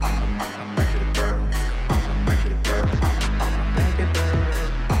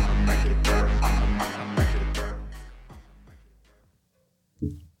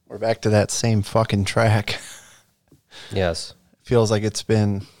back to that same fucking track. Yes. Feels like it's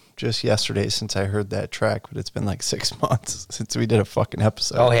been just yesterday since I heard that track, but it's been like 6 months since we did a fucking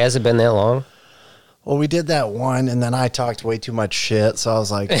episode. Oh, has it been that long? Well, we did that one, and then I talked way too much shit, so I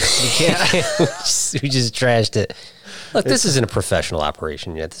was like, we can't. We just trashed it. Look, this isn't a professional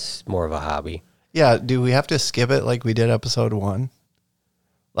operation yet. This is more of a hobby. Yeah, do we have to skip it like we did episode 1?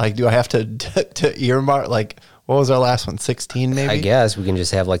 Like, do I have to earmark, like, what was our last one, 16 maybe? I guess we can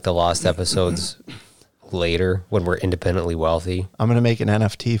just have, like, the lost episodes later when we're independently wealthy. I'm going to make an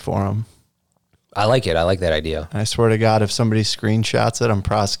NFT for them. I like it. I like that idea. I swear to God, if somebody screenshots it, I'm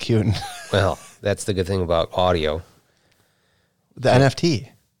prosecuting. Well, that's the good thing about audio. The NFT.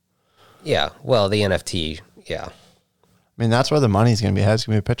 Yeah, well, the NFT, yeah. I mean, that's where the money's going to be. It's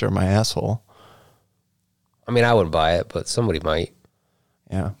going to be a picture of my asshole. I mean, I wouldn't buy it, but somebody might.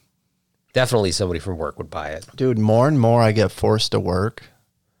 Yeah. Definitely somebody from work would buy it. Dude, more and more I get forced to work.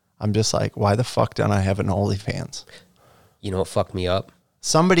 I'm just like, why the fuck don't I have an OnlyFans? You know what fucked me up?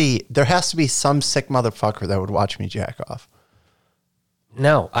 There has to be some sick motherfucker that would watch me jack off.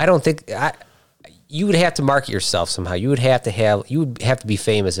 No, I don't think... you would have to market yourself somehow. You would have to be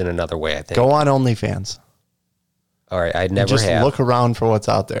famous in another way, I think. Go on OnlyFans. All right, I'd never just have. look around for what's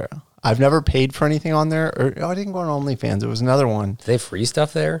out there. I've never paid for anything on there. I didn't go on OnlyFans. It was another one. Do they have free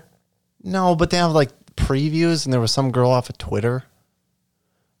stuff there? No, but they have like previews, and there was some girl off of Twitter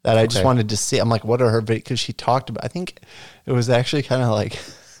that I just wanted to see. I'm like, what are her videos? Because she talked about, I think it was actually kind of like,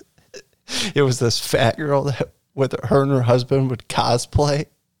 it was this fat girl that with her and her husband would cosplay.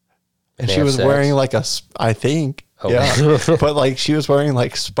 And she was wearing like I think, yeah. But like she was wearing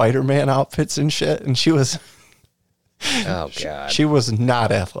like Spider-Man outfits and shit. And she was, oh God, she was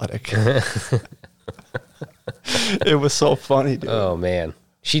not athletic. It was so funny, dude. Oh man.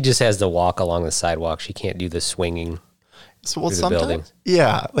 She just has to walk along the sidewalk. She can't do the swinging through the buildings.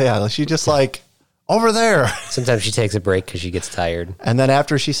 Yeah. She just like, over there. Sometimes she takes a break because she gets tired. And then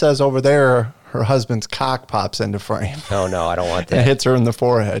after she says over there, her husband's cock pops into frame. Oh, no, I don't want that. And hits her in the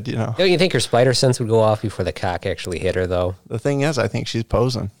forehead, you know. Don't you think her spider sense would go off before the cock actually hit her, though? The thing is, I think she's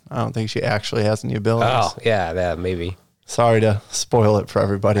posing. I don't think she actually has any abilities. Oh, yeah, maybe. Sorry to spoil it for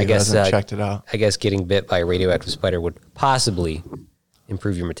everybody who hasn't checked it out. I guess getting bit by a radioactive spider would possibly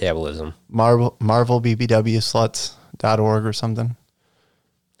improve your metabolism. MarvelBBWsluts.org or something.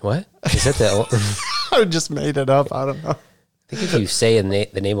 What? Is that the... I just made it up. I don't know. I think if you say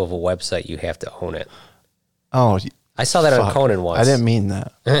the name of a website, you have to own it. Oh, I saw that on Conan once. I didn't mean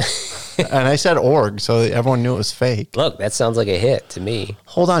that. And I said org, so everyone knew it was fake. Look, that sounds like a hit to me.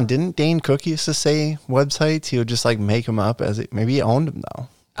 Hold on. Didn't Dane Cook used to say websites? He would just like make them up as it. Maybe he owned them though.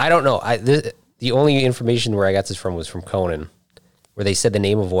 I don't know. The only information where I got this from was from Conan, where they said the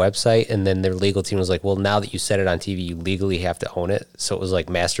name of a website, and then their legal team was like, well, now that you said it on TV, you legally have to own it. So it was like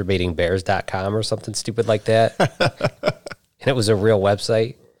masturbatingbears.com or something stupid like that. And it was a real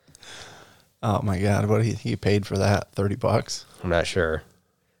website. Oh my God. What he paid for that? $30? I'm not sure.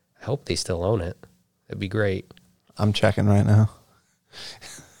 I hope they still own it. That'd be great. I'm checking right now.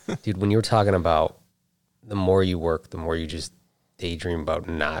 Dude, when you were talking about the more you work, the more you just daydream about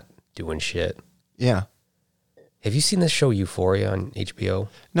not doing shit. Yeah. Have you seen this show Euphoria on HBO?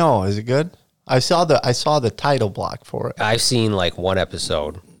 No, is it good? I saw the title block for it. I've seen like one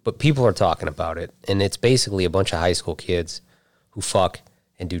episode, but people are talking about it, and it's basically a bunch of high school kids who fuck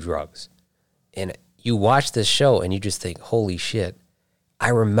and do drugs. And you watch this show and you just think, holy shit, I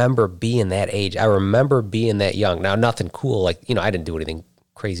remember being that age. I remember being that young. Now, nothing cool, like, I didn't do anything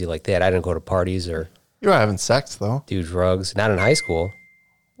crazy like that. I didn't go to parties or... You were having sex, though. Do drugs. Not in high school.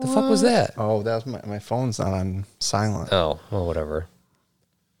 The fuck was that? Oh, that was my phone's not on silent. Oh, well, whatever.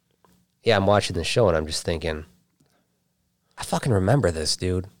 Yeah, I'm watching the show and I'm just thinking, I fucking remember this,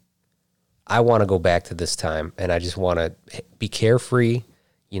 dude. I want to go back to this time and I just want to be carefree.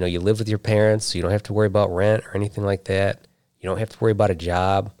 You live with your parents, so you don't have to worry about rent or anything like that. You don't have to worry about a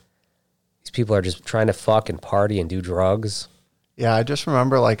job. These people are just trying to fuck and party and do drugs. Yeah, I just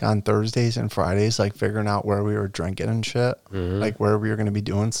remember like on Thursdays and Fridays, like figuring out where we were drinking and shit, like where we were going to be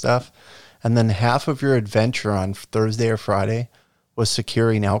doing stuff. And then half of your adventure on Thursday or Friday was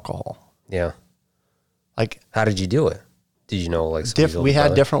securing alcohol. Yeah. Like, how did you do it? Did you know like we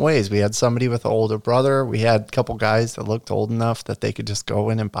had different ways. We had somebody with an older brother. We had a couple guys that looked old enough that they could just go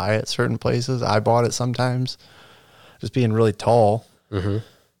in and buy it certain places. I bought it sometimes, just being really tall. Mm-hmm.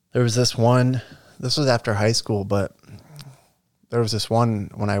 There was this one, this was after high school, but there was this one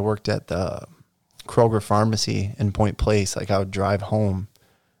when I worked at the Kroger pharmacy in Point Place. Like I would drive home.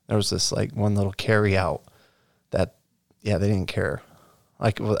 There was this like one little carry out that, yeah, they didn't care.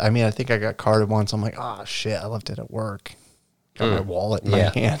 Like, I mean, I think I got carded once. I'm like, oh shit, I left it at work. Got my wallet in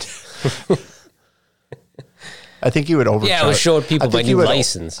my hand. I think he would overcharge. Yeah, I was showing people my new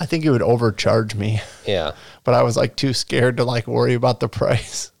license. I think he would overcharge me. Yeah. But I was like too scared to like worry about the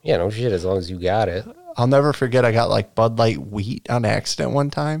price. Yeah, no shit, as long as you got it. I'll never forget I got like Bud Light wheat on accident one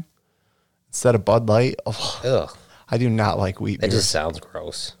time instead of Bud Light. Ugh. I do not like wheat beer. That just sounds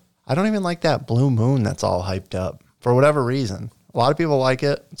gross. I don't even like that Blue Moon that's all hyped up for whatever reason. A lot of people like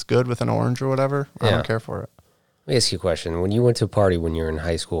it. It's good with an orange or whatever. I don't care for it. Let me ask you a question. When you went to a party when you were in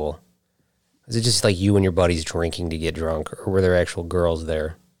high school, is it just like you and your buddies drinking to get drunk, or were there actual girls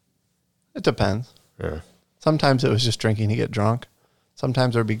there? It depends. Yeah. Sometimes it was just drinking to get drunk.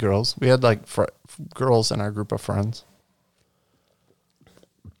 Sometimes there'd be girls. We had like girls in our group of friends.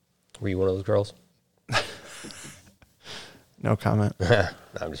 Were you one of those girls? No comment. No,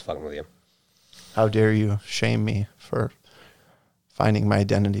 I'm just fucking with you. How dare you shame me for finding my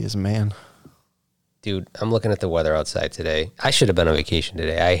identity as a man? Dude, I'm looking at the weather outside today. I should have been on vacation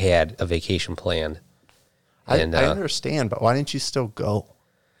today. I had a vacation planned. And, I understand, but why didn't you still go?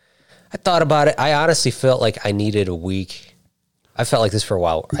 I thought about it. I honestly felt like I needed a week. I felt like this for a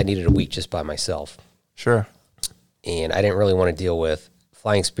while. I needed a week just by myself. Sure. And I didn't really want to deal with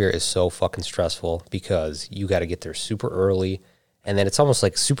flying Spirit is so fucking stressful because you got to get there super early. And then it's almost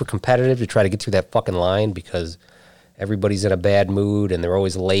like super competitive to try to get through that fucking line because everybody's in a bad mood and they're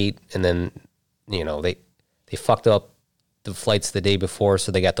always late. And then, you know, they fucked up the flights the day before,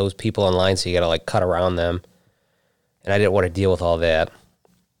 so they got those people in line, so you got to like cut around them. And I didn't want to deal with all that.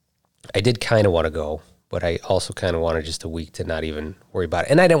 I did kind of want to go, but I also kind of wanted just a week to not even worry about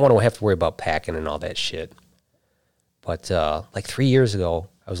it. And I didn't want to have to worry about packing and all that shit. But like 3 years ago,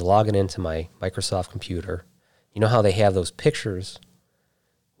 I was logging into my Microsoft computer. You know how they have those pictures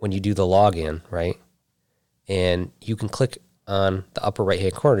when you do the login, right? And you can click on the upper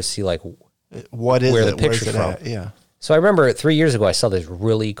right-hand corner to see like what is where it? the picture's from. Yeah. So I remember 3 years ago, I saw this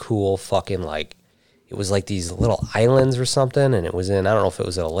really cool fucking like, it was like these little islands or something, and it was in, I don't know if it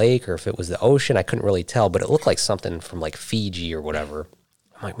was a lake or if it was the ocean. I couldn't really tell, but it looked like something from like Fiji or whatever.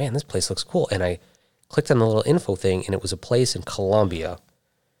 I'm like, man, this place looks cool. And I clicked on the little info thing, and it was a place in Colombia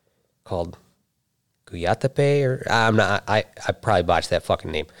called Guyatepe, or I probably botched that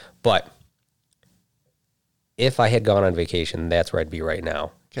fucking name. But if I had gone on vacation, that's where I'd be right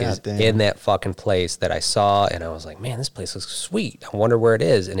now. God damn. In that fucking place that I saw, and I was like, man, this place looks sweet. I wonder where it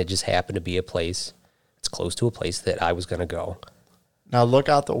is. And it just happened to be a place. It's close to a place that I was going to go. Now look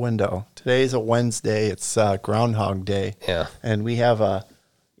out the window. Today's a Wednesday. It's Groundhog Day. Yeah. And we have a,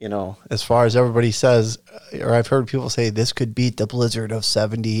 you know, as far as everybody says, or I've heard people say this could beat the blizzard of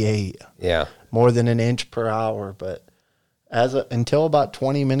 78. Yeah. More than an inch per hour. But until about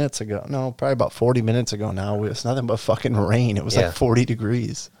 20 minutes ago, no, probably about 40 minutes ago now, it was nothing but fucking rain. It was like 40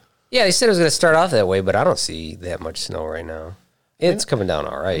 degrees. Yeah, they said it was going to start off that way, but I don't see that much snow right now. It's coming down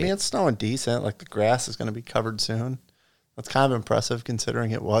all right. I mean, it's snowing decent. Like the grass is going to be covered soon. That's kind of impressive considering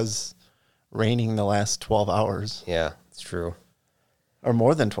it was raining the last 12 hours. Yeah, it's true. Or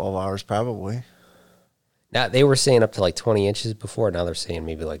more than 12 hours, probably. Now, they were saying up to like 20 inches before. Now they're saying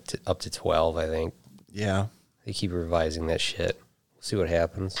maybe like up to 12, I think. Yeah. They keep revising that shit. We'll see what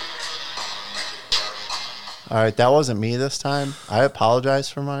happens. All right, that wasn't me this time. I apologize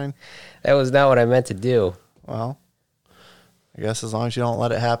for mine. That was not what I meant to do. Well, I guess as long as you don't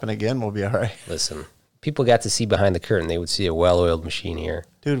let it happen again, we'll be all right. Listen, people got to see behind the curtain. They would see a well-oiled machine here.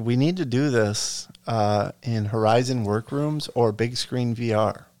 Dude, we need to do this in Horizon workrooms or big screen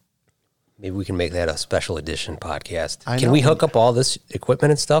VR. Maybe we can make that a special edition podcast. I Can know. we hook up all this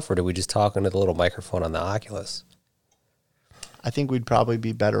equipment and stuff, or do we just talk into the little microphone on the Oculus? I think we'd probably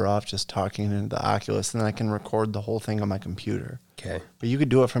be better off just talking into the Oculus, and then I can record the whole thing on my computer. Okay. But you could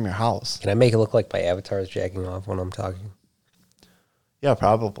do it from your house. Can I make it look like my avatar is jacking off when I'm talking? Yeah,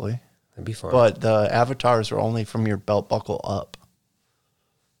 probably. That'd be fun. But the avatars are only from your belt buckle up.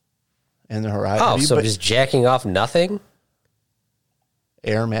 And the Horizon. Oh, so just jacking off nothing?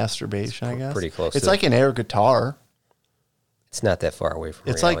 Air masturbation, I guess. Pretty close. It's like an air guitar. It's not that far away from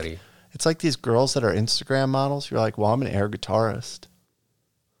It's reality. It's like these girls that are Instagram models. You're like, well, I'm an air guitarist.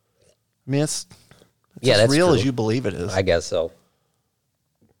 I mean, it's as that's real true. as you believe it is. I guess so.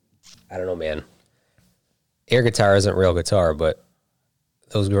 I don't know, man. Air guitar isn't real guitar, but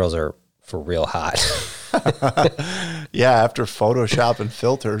those girls are for real hot. Yeah, after Photoshop and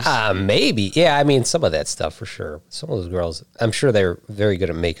filters. Maybe. Yeah, I mean, some of that stuff for sure. Some of those girls, I'm sure they're very good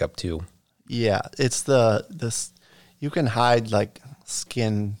at makeup too. Yeah, it's this. You can hide like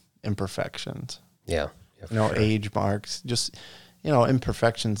skin imperfections. Yeah. You know, age marks, just, you know,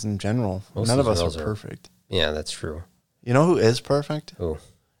 imperfections in general. Most None of of those us girls are are- perfect. Yeah, that's true. You know who is perfect? Who?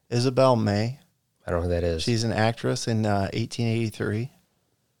 Isabel May. I don't know who that is. She's an actress in 1883.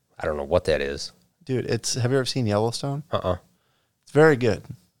 I don't know what that is. Dude, have you ever seen Yellowstone? Uh-uh. It's very good.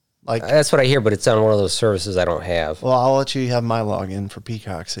 Like, that's what I hear, but it's on one of those services I don't have. Well, I'll let you have my login for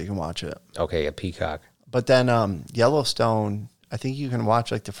Peacock so you can watch it. Okay, a Peacock. But then Yellowstone, I think you can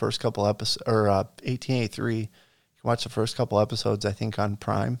watch like the first couple episodes, or 1883. You can watch the first couple episodes, I think, on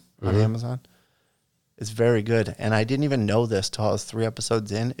Prime on Amazon. It's very good. And I didn't even know this till I was 3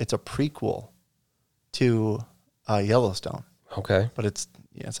 episodes in. It's a prequel to Yellowstone. Okay. But it's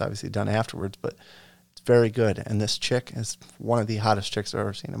obviously done afterwards, but it's very good. And this chick is one of the hottest chicks I've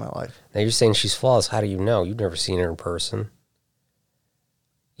ever seen in my life. Now you're saying she's flawless. How do you know? You've never seen her in person.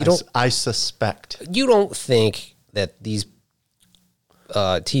 I suspect. You don't think that these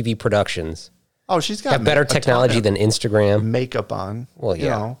TV productions she's got have better technology than Instagram? Makeup on. Well, yeah. You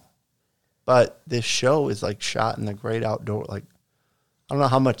know, but this show is like shot in the great outdoor. Like, I don't know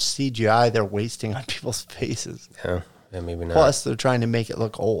how much CGI they're wasting on people's faces. Yeah, maybe not. Plus, they're trying to make it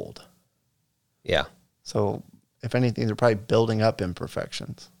look old. Yeah. So, if anything, they're probably building up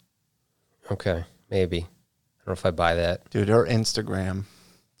imperfections. Okay, maybe. I don't know if I buy that. Dude, her Instagram,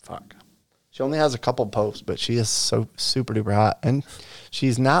 fuck. She only has a couple posts, but she is so super duper hot. And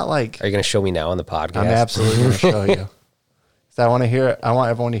she's not like... Are you going to show me now on the podcast? I'm absolutely going to show you. 'Cause I want to hear it. I want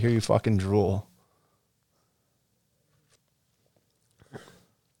everyone to hear you fucking drool.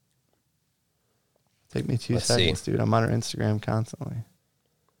 Take me 2 seconds, dude. I'm on her Instagram constantly.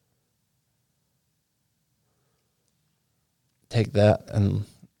 Take that and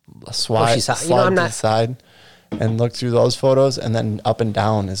slide to the side and look through those photos, and then up and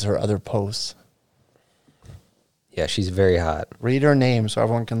down is her other posts. Yeah, she's very hot. Read her name so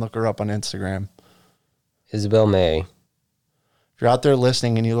everyone can look her up on Instagram. Isabel May. If you're out there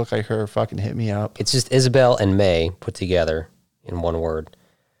listening and you look like her, fucking hit me up. It's just Isabel and May put together in one word.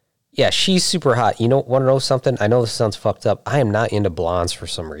 Yeah, she's super hot. You know, want to know something? I know this sounds fucked up. I am not into blondes for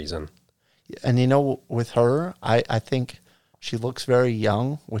some reason. And you know, with her, I think she looks very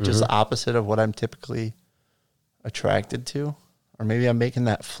young, which is the opposite of what I'm typically attracted to. Or maybe I'm making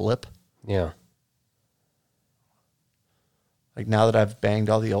that flip. Yeah. Like, now that I've banged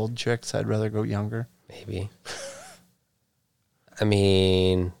all the old chicks, I'd rather go younger. Maybe. I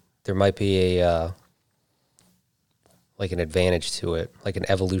mean, there might be a like an advantage to it, like an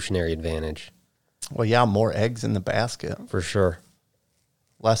evolutionary advantage. Well, yeah, more eggs in the basket. For sure.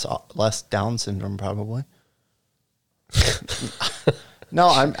 Less Down syndrome, probably. No,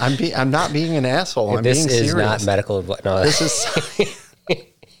 I'm not being an asshole. I'm being serious. This is not medical advice. No, this is.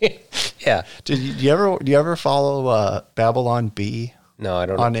 Yeah. Do you ever follow Babylon Bee? No, I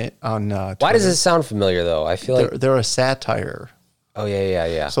don't. On why does it sound familiar though? I feel like they're a satire. Oh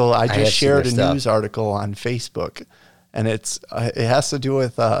yeah. So I just shared a news article on Facebook, and it has to do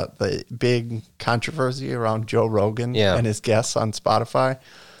with the big controversy around Joe Rogan and his guests on Spotify.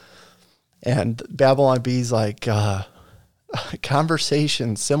 And Babylon Bee's like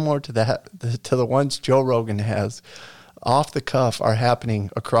conversations similar to the ones Joe Rogan has off the cuff are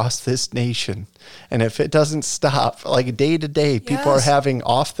happening across this nation. And if it doesn't stop, like day to day, people are having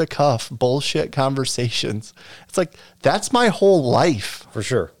off the cuff bullshit conversations. It's like, that's my whole life. For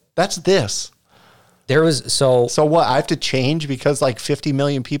sure. That's this. There was so what? I have to change because like 50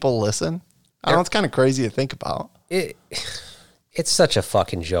 million people listen? I don't know, it's kind of crazy to think about. It's such a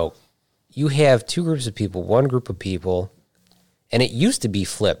fucking joke. You have two groups of people, one group of people, and it used to be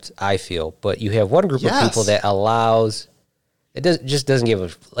flipped, I feel, but you have one group of people that allows, just doesn't give a,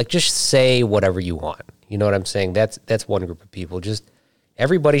 like, just say whatever you want. You know what I'm saying? That's one group of people. Just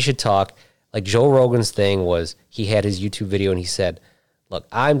everybody should talk. Like Joe Rogan's thing was, he had his YouTube video and he said, look,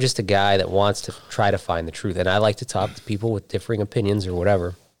 I'm just a guy that wants to try to find the truth, and I like to talk to people with differing opinions or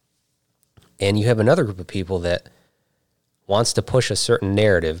whatever. And you have another group of people that wants to push a certain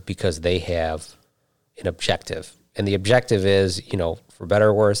narrative because they have an objective. And the objective is, you know, for better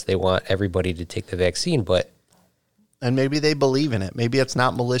or worse, they want everybody to take the vaccine, and maybe they believe in it. Maybe it's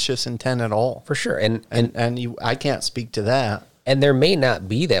not malicious intent at all. For sure. I can't speak to that. And there may not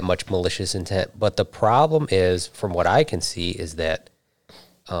be that much malicious intent, but the problem is, from what I can see, is that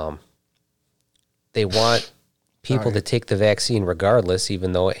they want people to take the vaccine regardless,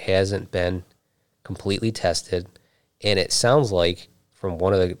 even though it hasn't been completely tested. And it sounds like, from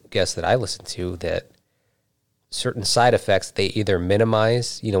one of the guests that I listened to, that certain side effects, they either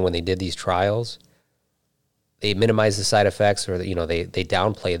minimize, you know, when they did these trials, they minimize the side effects, or, you know, they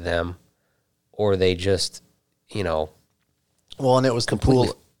downplay them, or they just, you know, well, and it was completely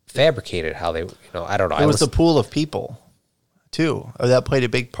the pool fabricated how they, you know, I don't know. It was the pool of people too. That played a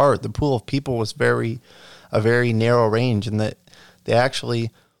big part. The pool of people was a very narrow range, and that they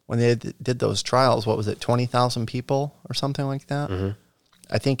actually, when they did those trials, what was it, 20,000 people or something like that? Mm-hmm.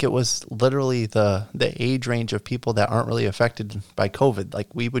 I think it was literally the age range of people that aren't really affected by COVID.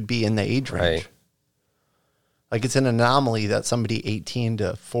 Like we would be in the age range. Right. Like it's an anomaly that somebody 18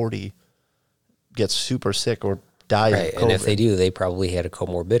 to 40 gets super sick or dies Right. of COVID. And if they do, they probably had a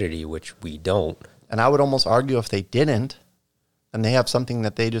comorbidity, which we don't. And I would almost argue if they didn't, then they have something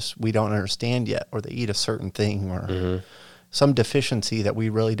that we don't understand yet, or they eat a certain thing or some deficiency that we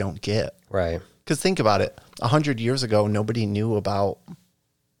really don't get. Right. Because think about it. 100 years ago, nobody knew about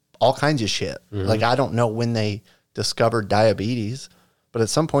all kinds of shit. Like I don't know when they discovered diabetes, but at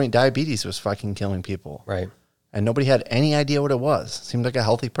some point diabetes was fucking killing people. Right. And nobody had any idea what it was. Seemed like a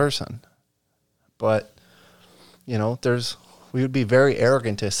healthy person. But, you know, we would be very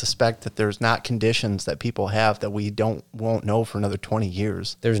arrogant to suspect that there's not conditions that people have that we won't know for another 20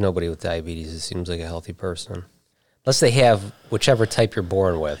 years. There's nobody with diabetes that seems like a healthy person. Unless they have whichever type you're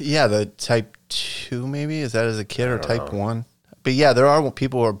born with. Yeah, the type 2 maybe? Is that as a kid or type 1? But yeah, there are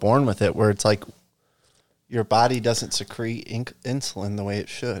people who are born with it where it's like your body doesn't secrete insulin the way it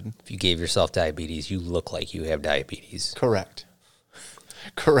should. If you gave yourself diabetes, you look like you have diabetes. Correct.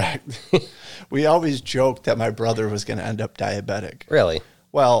 We always joked that my brother was going to end up diabetic. Really?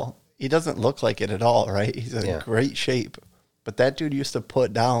 Well, he doesn't look like it at all, right? He's in great shape. But that dude used to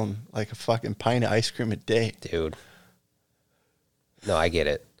put down like a fucking pint of ice cream a day. Dude. No, I get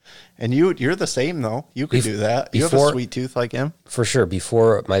it. And you're the same, though. You could do that. You have a sweet tooth like him. For sure.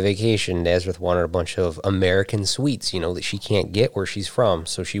 Before my vacation, Nazareth wanted a bunch of American sweets, that she can't get where she's from.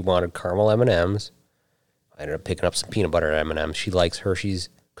 So she wanted caramel M&Ms. I ended up picking up some peanut butter M&Ms. She likes Hershey's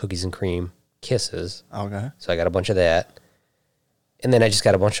cookies and cream Kisses. Okay. So I got a bunch of that. And then I just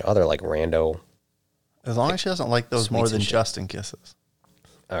got a bunch of other, like, rando. As long as she doesn't like those more than Justin Kisses.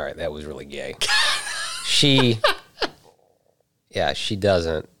 All right, that was really gay. she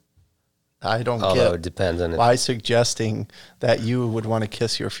doesn't. I don't Although it depends on why suggesting that you would want to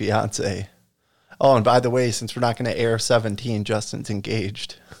kiss your fiance. Oh, and by the way, since we're not going to air 17, Justin's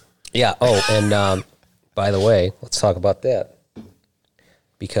engaged. Yeah. Oh, and by the way, let's talk about that.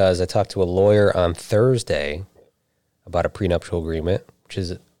 Because I talked to a lawyer on Thursday about a prenuptial agreement, which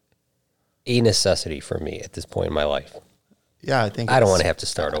is a necessity for me at this point in my life. Yeah, I think I don't want to have to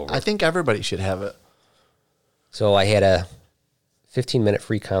start over. I think everybody should have it. So I had a 15-minute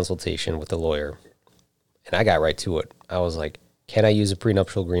free consultation with the lawyer, and I got right to it. I was like, can I use a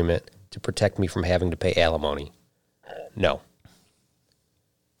prenuptial agreement to protect me from having to pay alimony? No.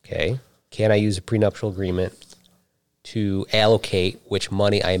 Okay. Can I use a prenuptial agreement to allocate which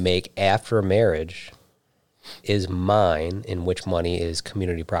money I make after a marriage is mine and which money is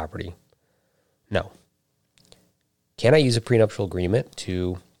community property? No. Can I use a prenuptial agreement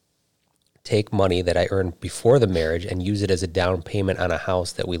to take money that I earned before the marriage and use it as a down payment on a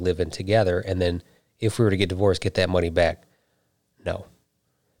house that we live in together, and then if we were to get divorced, get that money back? No.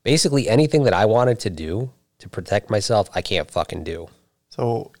 Basically, anything that I wanted to do to protect myself, I can't fucking do.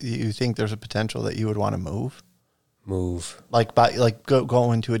 So you think there's a potential that you would want to move? Like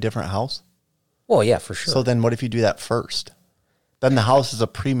go into a different house? Well, yeah, for sure. So then what if you do that first? Then the house is a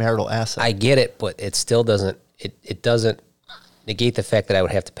premarital asset. I get it, but it still doesn't, it doesn't negate the fact that I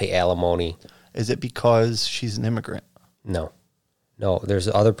would have to pay alimony. Is it because she's an immigrant? No, there's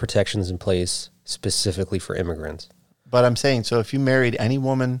other protections in place specifically for immigrants. But I'm saying, so if you married any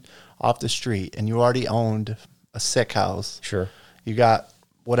woman off the street and you already owned a sick house, sure, you got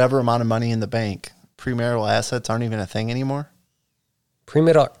whatever amount of money in the bank, premarital assets aren't even a thing anymore?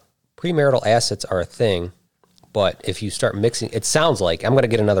 Premarital assets are a thing, but if you start mixing, it sounds like, I'm going to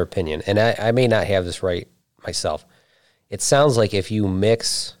get another opinion, and I may not have this right myself. It sounds like if you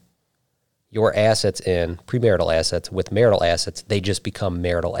mix your assets in, premarital assets, with marital assets, they just become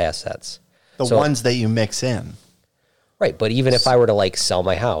marital assets. The ones that you mix in. Right, but even if I were to sell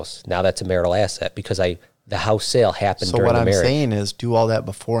my house, now that's a marital asset because the house sale happened during the marriage. So what I'm saying is do all that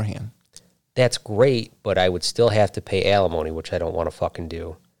beforehand. That's great, but I would still have to pay alimony, which I don't want to fucking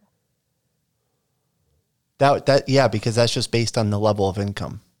do. Yeah, because that's just based on the level of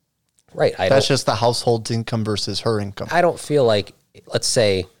income. Right. That's just the household's income versus her income. I don't feel like, let's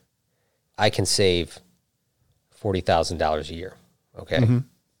say I can save $40,000 a year, okay? Mm-hmm.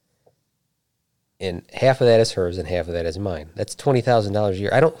 And half of that is hers and half of that is mine. That's $20,000 a year.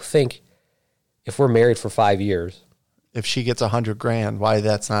 I don't think if we're married for 5 years. If she gets $100,000, why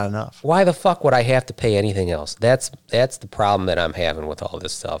that's not enough? Why the fuck would I have to pay anything else? That's the problem that I'm having with all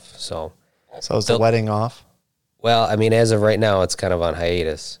this stuff. So is the wedding off? Well, I mean, as of right now, it's kind of on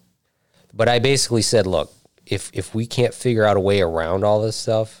hiatus. But I basically said, look, if we can't figure out a way around all this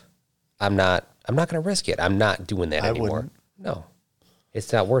stuff, I'm not going to risk it. I'm not doing that anymore. Wouldn't. No.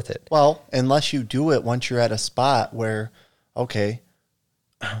 It's not worth it. Well, unless you do it once you're at a spot where, okay,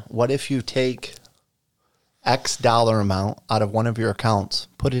 what if you take X dollar amount out of one of your accounts,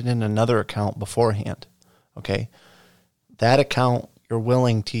 put it in another account beforehand, okay? That account you're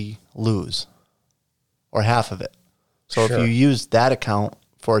willing to lose, or half of it. So Sure. if you use that account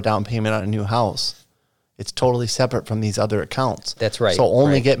for a down payment on a new house, it's totally separate from these other accounts. That's right. So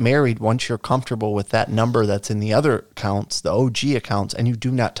only right. get married once you're comfortable with that number that's in the other accounts, the OG accounts, and you do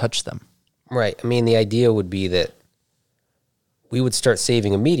not touch them. Right. I mean, the idea would be that we would start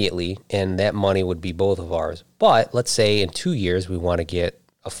saving immediately, and that money would be both of ours. But let's say in 2 years, we want to get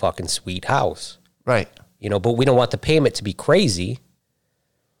a fucking sweet house. Right. You know, but we don't want the payment to be crazy.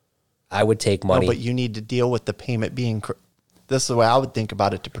 I would take money. No, but you need to deal with the payment being. This is the way I would think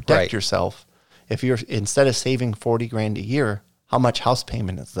about it to protect Right. yourself. If you're instead of saving 40 grand a year, how much house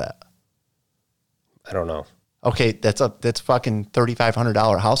payment is that? I don't know. Okay, that's fucking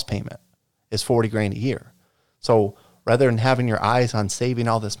 $3,500 house payment is 40 grand a year. So rather than having your eyes on saving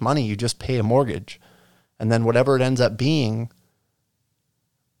all this money, you just pay a mortgage, and then whatever it ends up being,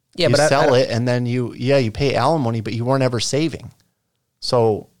 Yeah, you but sell it, and then you pay alimony, but you weren't ever saving.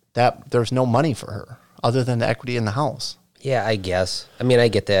 So that there's no money for her other than the equity in the house. Yeah, I guess. I mean, I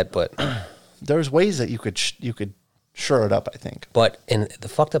get that, but There's ways that you could shore it up, I think. and the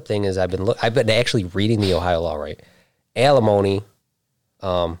fucked up thing is I've been actually reading the Ohio law, right? Alimony,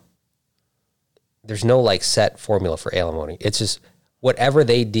 there's no like set formula for alimony. It's just whatever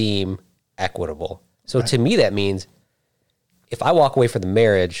they deem equitable. So to me, that means if I walk away from the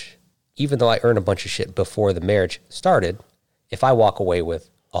marriage, even though I earn a bunch of shit before the marriage started, if I walk away with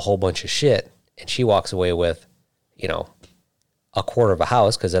a whole bunch of shit and she walks away with, you know, a quarter of a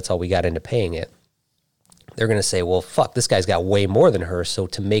house because that's all we got into paying it, they're going to say, well, fuck, this guy's got way more than her, so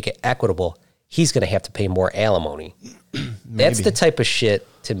to make it equitable, he's going to have to pay more alimony. That's the type of shit,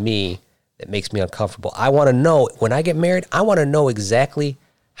 to me, that makes me uncomfortable. I want to know, when I get married, I want to know exactly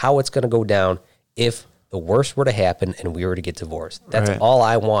how it's going to go down if the worst were to happen and we were to get divorced. That's Right. all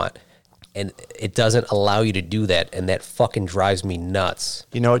I want. And it doesn't allow you to do that, and that fucking drives me nuts.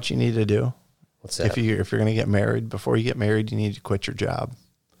 You know what you need to do? What's that? If you're going to get married, before you get married, you need to quit your job.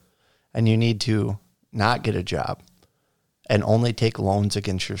 And you need to not get a job and only take loans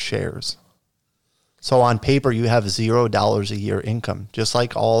against your shares. So on paper, you have $0 a year income, just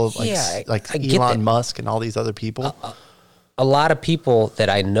like all of I get Elon that. Musk and all these other people. A lot of people that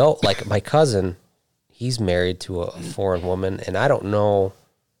I know, like my cousin, he's married to a foreign woman, and I don't know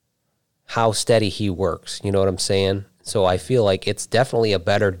how steady he works. You know what I'm saying? So I feel like it's definitely a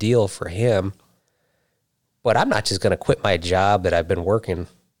better deal for him. But I'm not just going to quit my job that I've been working,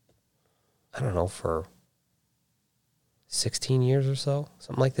 I don't know, for 16 years or so,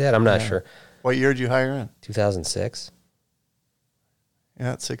 something like that. I'm not sure. What year did you hire in? 2006.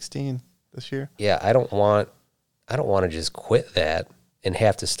 Yeah, it's 16 this year. Yeah, I don't want to just quit that and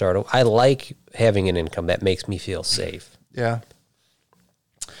have to start over. I like having an income that makes me feel safe. Yeah.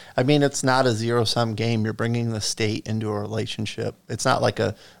 I mean, it's not a zero-sum game. You're bringing the state into a relationship. It's not like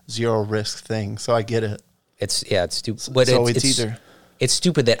a zero-risk thing, so I get it. It's stupid. But So it's either... It's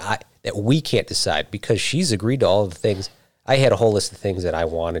stupid that we can't decide, because she's agreed to all of the things. I had a whole list of things that I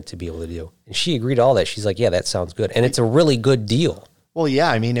wanted to be able to do, and she agreed to all that. She's like, yeah, that sounds good. And it's a really good deal. Well, yeah,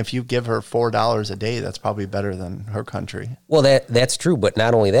 I mean, if you give her $4 a day, that's probably better than her country. Well, that's true. But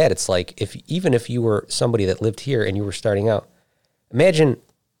not only that, it's like even if you were somebody that lived here and you were starting out, imagine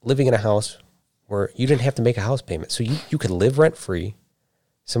living in a house where you didn't have to make a house payment. So you could live rent-free.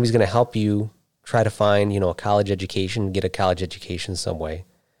 Somebody's going to help you try to find, a college education, get a college education some way.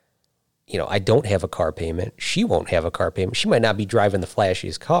 I don't have a car payment. She won't have a car payment. She might not be driving the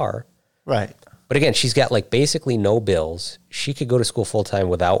flashiest car. Right. But again, she's got like basically no bills. She could go to school full-time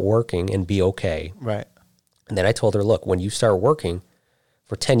without working and be okay. Right. And then I told her, look, when you start working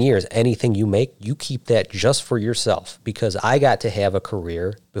for 10 years, anything you make, you keep that just for yourself, because I got to have a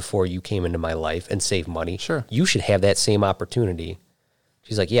career before you came into my life and save money. Sure. You should have that same opportunity.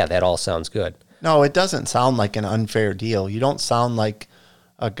 She's like, yeah, that all sounds good. No, it doesn't sound like an unfair deal. You don't sound like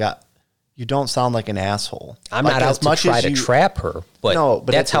a guy. You don't sound like an asshole. I'm like, not out to try to trap her, but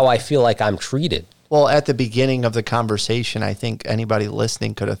that's how I feel like I'm treated. Well, at the beginning of the conversation, I think anybody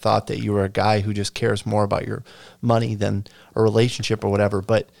listening could have thought that you were a guy who just cares more about your money than a relationship or whatever.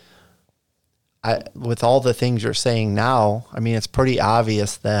 But with all the things you're saying now, I mean, it's pretty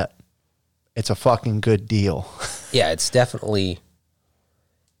obvious that it's a fucking good deal. Yeah, it's definitely,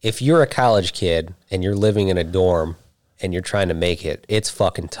 if you're a college kid and you're living in a dorm and you're trying to make it, it's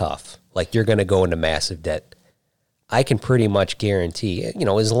fucking tough. Like, you're going to go into massive debt. I can pretty much guarantee,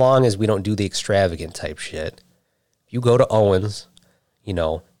 as long as we don't do the extravagant type shit, you go to Owens,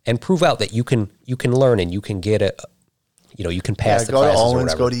 and prove out that you can learn and you can get you can pass the classes go to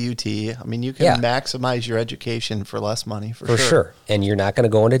Owens, go to UT. I mean, you can maximize your education for less money, for sure. And you're not going to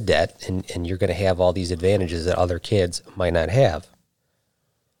go into debt, and you're going to have all these advantages that other kids might not have.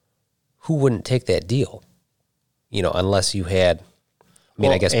 Who wouldn't take that deal? Unless you had,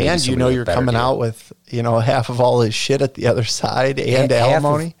 I guess maybe and you're coming out with, half of all his shit at the other side and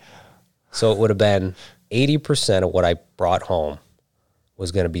alimony. So it would have been 80% of what I brought home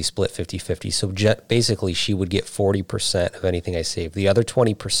was going to be split 50-50. So basically she would get 40% of anything I saved. The other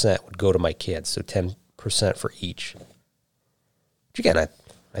 20% would go to my kids. So 10% for each. Which again, I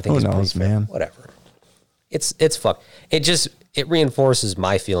think who knows, man. Whatever. It's fuck. It reinforces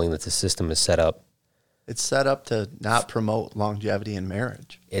my feeling that the system is set up. It's set up to not promote longevity in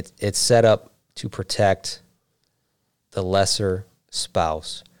marriage. It's set up to protect the lesser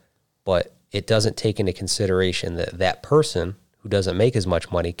spouse, but it doesn't take into consideration that person who doesn't make as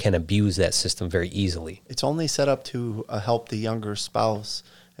much money can abuse that system very easily. It's only set up to help the younger spouse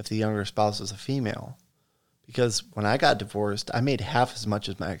if the younger spouse is a female. Because when I got divorced, I made half as much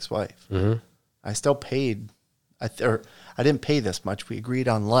as my ex-wife. Mm-hmm. I still paid, I didn't pay this much. We agreed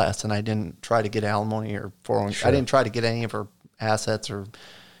on less, and I didn't try to get alimony or 401. Sure. I didn't try to get any of her assets or,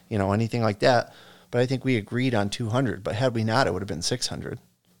 anything like that. But I think we agreed on $200. But had we not, it would have been $600.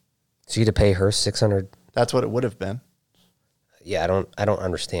 So you had to pay her $600? That's what it would have been. Yeah, I don't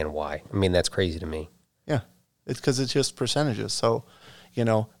understand why. I mean, that's crazy to me. Yeah, it's because it's just percentages. So,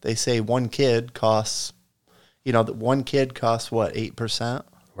 they say one kid costs, one kid costs what, 8%?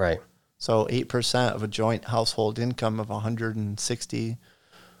 Right. So 8% of a joint household income of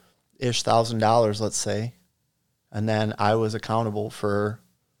 $160,000-ish, let's say. And then I was accountable for,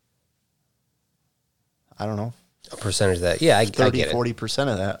 I don't know. A percentage of that. Yeah, I get it.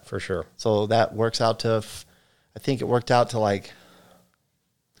 40% of that. For sure. So that works out to, I think it worked out to like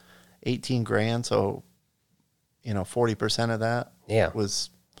 18 grand. So, 40% of that was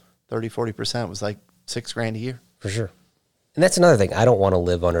 40% was like $6,000 a year. For sure. And that's another thing. I don't want to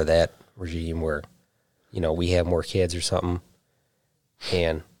live under that regime where, we have more kids or something.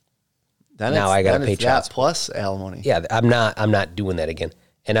 And then now I got to pay child support plus alimony. Yeah, I'm not doing that again.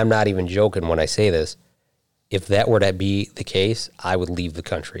 And I'm not even joking when I say this. If that were to be the case, I would leave the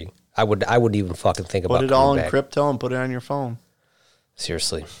country. I wouldn't even fucking think about it. Put it all in crypto and put it on your phone.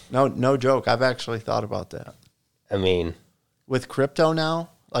 Seriously. No joke. I've actually thought about that. I mean, with crypto now,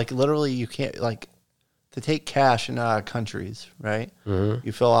 like literally you can't, like, to take cash in countries, right? Mm-hmm.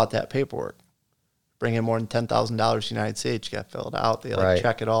 You fill out that paperwork. Bring in more than $10,000 to the United States, you got to fill it out. They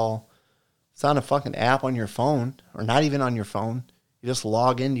check it all. It's on a fucking app on your phone, or not even on your phone. You just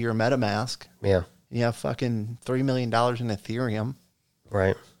log into your MetaMask. Yeah. And you have fucking $3 million in Ethereum.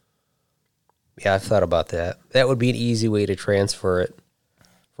 Right. Yeah, I've thought about that. That would be an easy way to transfer it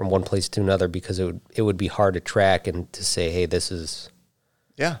from one place to another, because it would be hard to track and to say, hey, this is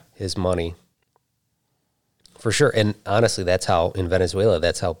his money. For sure. And honestly, that's how, in Venezuela,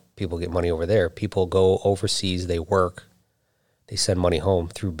 that's how people get money over there. People go overseas, they work, they send money home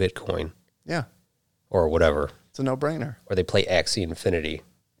through Bitcoin. Yeah. Or whatever. It's a no-brainer. Or they play Axie Infinity.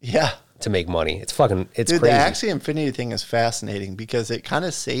 Yeah. To make money. It's crazy. The Axie Infinity thing is fascinating because it kind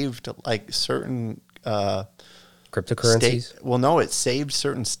of saved like certain cryptocurrencies. No, it saved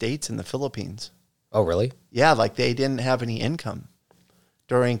certain states in the Philippines. Oh, really? Yeah, like they didn't have any income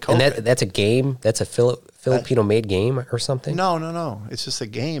during COVID. And that's a game? That's a Filipino-made game or something? No. It's just a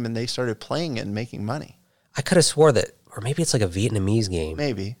game, and they started playing it and making money. I could have swore that, or maybe it's like a Vietnamese game.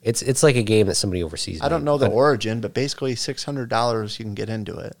 Maybe. It's like a game that somebody overseas made. I don't know the origin, but basically $600 you can get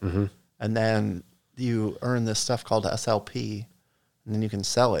into it. Mm-hmm. And then you earn this stuff called SLP, and then you can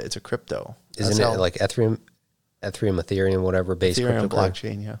sell it. It's a crypto. Isn't it like Ethereum, whatever, based Ethereum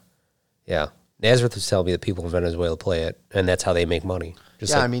blockchain, yeah. Yeah. Nazareth was telling me that people in Venezuela play it, and that's how they make money.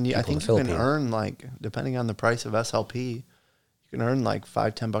 Just I think you can earn, like, depending on the price of SLP, you can earn like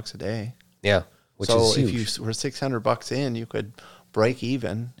 $5-10 a day. Yeah, which is huge. If you were $600 in, you could break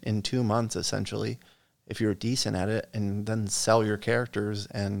even in 2 months, essentially, if you're decent at it, and then sell your characters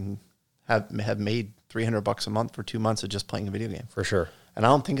and have made $300 a month for 2 months of just playing a video game. For sure. And I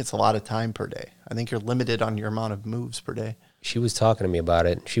don't think it's a lot of time per day. I think you're limited on your amount of moves per day. She was talking to me about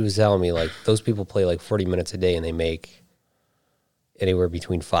it. She was telling me, like, those people play like 40 minutes a day and they make anywhere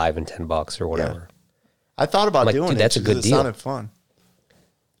between $5 and $10 or whatever. Yeah. I thought about doing it. That's a good deal. It sounded fun.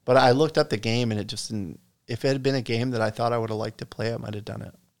 But I looked up the game and it just didn't. If it had been a game that I thought I would have liked to play, I might have done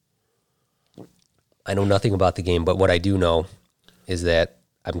it. I know nothing about the game, but what I do know is that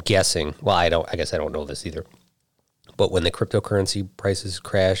I'm guessing, well, I guess I don't know this either, but when the cryptocurrency prices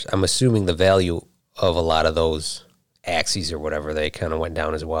crashed, I'm assuming the value of a lot of those Axes or whatever, they kind of went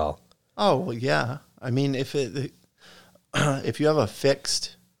down as well. Oh, well, yeah. I mean, if you have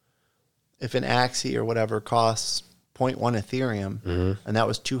if an Axie or whatever costs 0.1 Ethereum, and that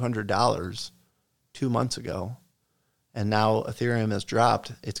was $200 2 months ago, and now Ethereum has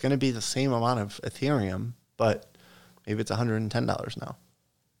dropped, it's going to be the same amount of Ethereum, but maybe it's $110 now.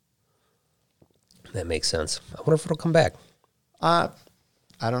 That makes sense. I wonder if it'll come back. I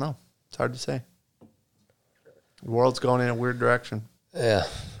don't know. It's hard to say. The world's going in a weird direction. Yeah.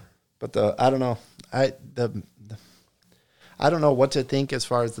 But I don't know. I don't know what to think as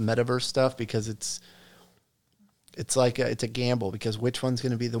far as the metaverse stuff, because it's like it's a gamble, because which one's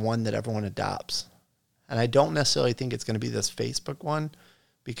going to be the one that everyone adopts? And I don't necessarily think it's going to be this Facebook one,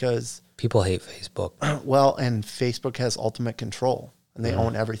 because people hate Facebook. Well, and Facebook has ultimate control, and they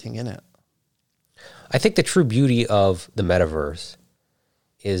own everything in it. I think the true beauty of the metaverse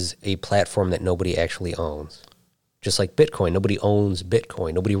is a platform that nobody actually owns. Just like Bitcoin, nobody owns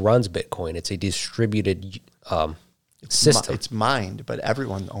Bitcoin. Nobody runs Bitcoin. It's a distributed system. It's mined, but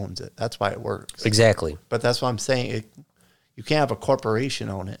everyone owns it. That's why it works. Exactly. But that's what I'm saying. You can't have a corporation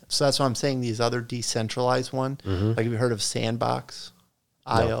own it. So that's why I'm saying these other decentralized one. Like, have you heard of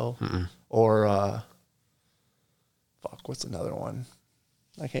Sandbox.io? No. Or, what's another one?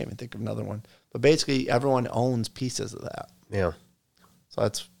 I can't even think of another one. But basically, everyone owns pieces of that. Yeah. So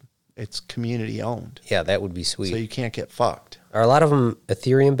it's community owned. Yeah, that would be sweet. So you can't get fucked. Are a lot of them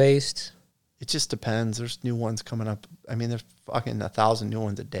Ethereum based? It just depends. There's new ones coming up. I mean, there's fucking 1,000 new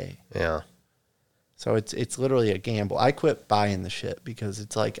ones a day. Yeah. So it's literally a gamble. I quit buying the shit because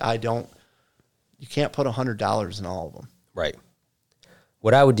it's like you can't put $100 in all of them. Right.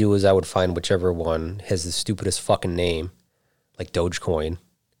 What I would do is I would find whichever one has the stupidest fucking name, like Dogecoin,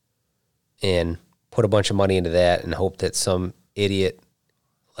 and put a bunch of money into that and hope that some idiot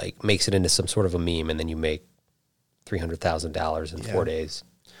like makes it into some sort of a meme, and then you make $300,000 in 4 days.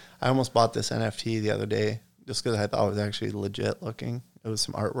 I almost bought this NFT the other day just because I thought it was actually legit looking. It was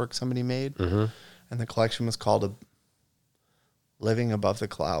some artwork somebody made, and the collection was called Living Above the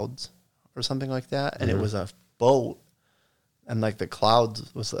Clouds or something like that, and it was a boat, and like the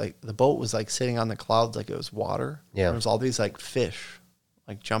clouds was like, the boat was like sitting on the clouds like it was water. Yeah. There was all these like fish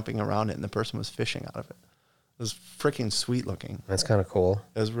like jumping around it, and the person was fishing out of it. It was freaking sweet looking. That's kind of cool.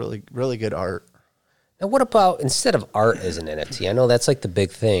 It was really, really good art. Now, what about instead of art as an NFT? I know that's like the big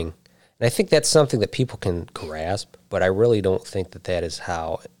thing. And I think that's something that people can grasp, but I really don't think that is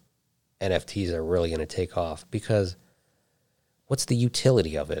how NFTs are really going to take off, because what's the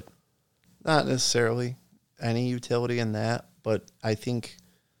utility of it? Not necessarily any utility in that, but I think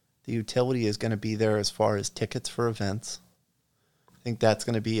the utility is going to be there as far as tickets for events. I think that's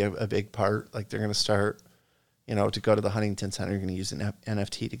going to be a big part. Like, they're going to start, to go to the Huntington Center, you're going to use an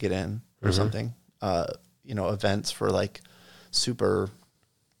NFT to get in or something. Events for like super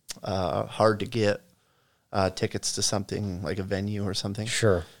hard to get tickets to something like a venue or something.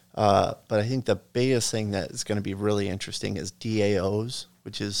 Sure. But I think the biggest thing that is going to be really interesting is DAOs,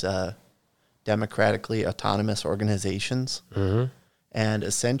 which is democratically autonomous organizations. And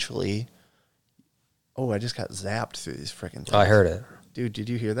essentially, I just got zapped through these freaking things. Oh, I heard it. Dude, did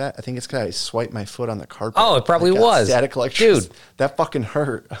you hear that? I think it's because I swiped my foot on the carpet. Oh, it probably was. Static electricity. Dude. That fucking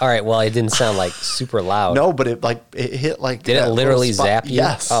hurt. All right, well, it didn't sound like super loud. No, but it hit like... Did it literally zap you?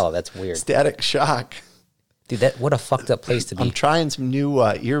 Yes. Oh, that's weird. Static shock. Dude, what a fucked up place to be. I'm trying some new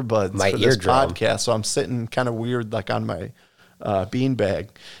earbuds my for this eardrum podcast, so I'm sitting kind of weird like on my beanbag,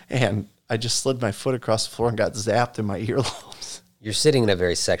 and I just slid my foot across the floor and got zapped in my earlobes. You're sitting in a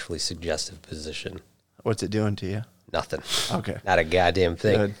very sexually suggestive position. What's it doing to you? Nothing. Okay. Not a goddamn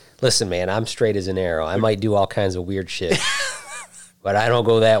thing. Good. Listen, man, I'm straight as an arrow. I might do all kinds of weird shit, but I don't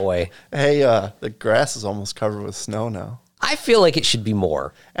go that way. Hey, the grass is almost covered with snow now. I feel like it should be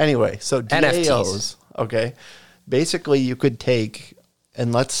more. Anyway, so DAOs, NFTs. okay? Basically, you could take,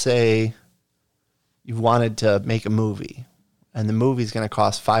 and let's say you wanted to make a movie, and the movie's going to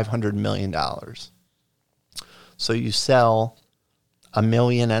cost $500 million. So you sell 1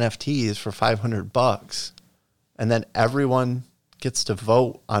 million NFTs for $500, and then everyone gets to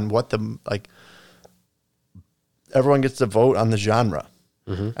vote on everyone gets to vote on the genre.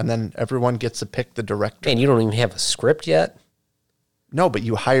 And then everyone gets to pick the director. Man, you don't even have a script yet? No, but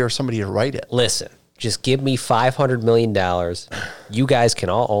you hire somebody to write it. Listen, just give me $500 million. You guys can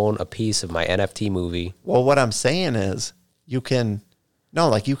all own a piece of my NFT movie. Well, what I'm saying is you could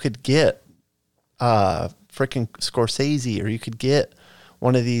get freaking Scorsese, or you could get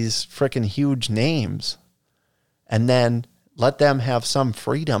one of these freaking huge names, and then let them have some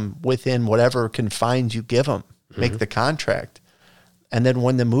freedom within whatever confines you give them. Make the contract. And then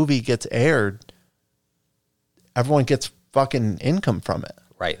when the movie gets aired, everyone gets fucking income from it.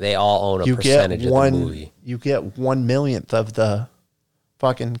 Right. They all own a percentage of the movie. You get 1/1,000,000th of the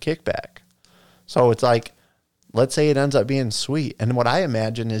fucking kickback. So it's like, let's say it ends up being sweet. And what I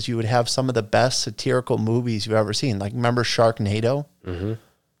imagine is you would have some of the best satirical movies you've ever seen. Like, remember Sharknado? Mm-hmm.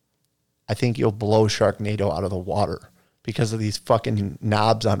 I think you'll blow Sharknado out of the water because of these fucking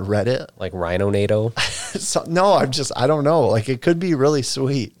knobs on Reddit. Like Rhino-nado? No, I don't know. Like, it could be really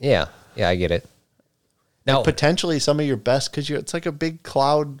sweet. Yeah. Yeah, I get it. Now, like potentially some of your best, because it's like a big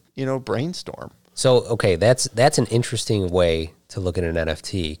cloud, brainstorm. So, okay, that's an interesting way to look at an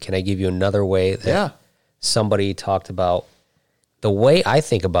NFT. Can I give you another way that somebody talked about? The way I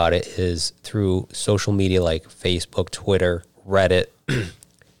think about it is through social media like Facebook, Twitter, Reddit.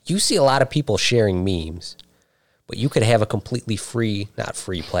 You see a lot of people sharing memes, but you could have a completely free, not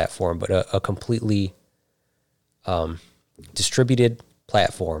free platform, but a completely distributed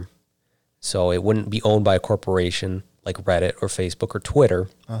platform. So it wouldn't be owned by a corporation like Reddit or Facebook or Twitter.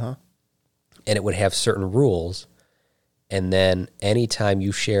 Uh-huh. And it would have certain rules. And then anytime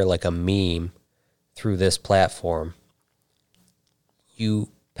you share like a meme through this platform, you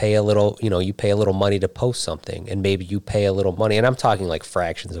pay a little, you pay a little money to post something, and maybe you pay a little money. And I'm talking like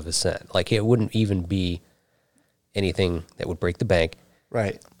fractions of a cent. Like, it wouldn't even be anything that would break the bank.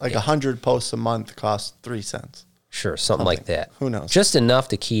 Right. Like 100 posts a month costs 3 cents. Sure. Something like that. Who knows? Just enough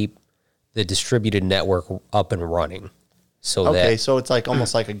to keep the distributed network up and running. So it's like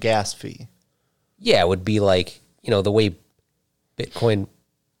almost like a gas fee. Yeah, it would be like, the way Bitcoin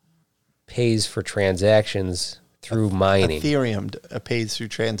pays for transactions through mining. Ethereum pays through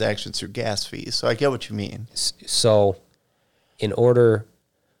transactions through gas fees. So I get what you mean. So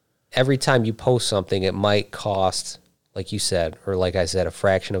every time you post something, it might cost, like you said, or like I said, a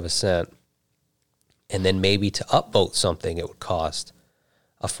fraction of a cent. And then maybe to upvote something, it would cost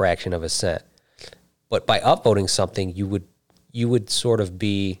a fraction of a cent. But by upvoting something, you would sort of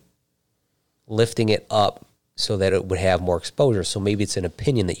be lifting it up so that it would have more exposure. So maybe it's an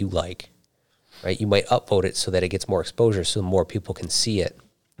opinion that you like, right? You might upvote it so that it gets more exposure so more people can see it.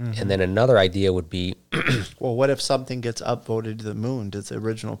 Mm-hmm. And then another idea would be... well, what if something gets upvoted to the moon? Does the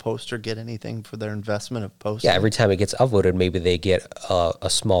original poster get anything for their investment of posting? Yeah, every time it gets upvoted, maybe they get a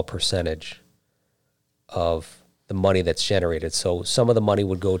small percentage of the money that's generated. So some of the money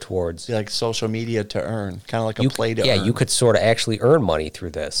would go towards... like social media to earn, kind of like a play to earn. Yeah, you could sort of actually earn money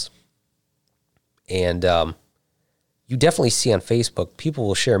through this. And you definitely see on Facebook, people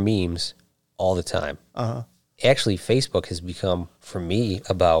will share memes all the time. Uh-huh. Actually, Facebook has become, for me,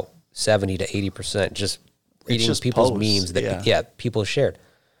 about 70 to 80% just reading people's memes that people shared.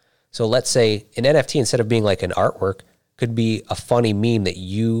 So let's say an NFT, instead of being like an artwork, could be a funny meme that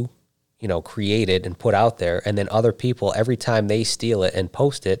you created and put out there, and then other people, every time they steal it and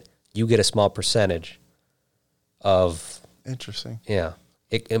post it, you get a small percentage of... Interesting. Yeah.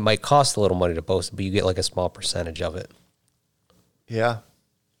 It might cost a little money to post it, but you get like a small percentage of it. Yeah.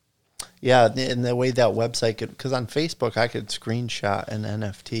 Yeah, and the way that website could... Because on Facebook, I could screenshot an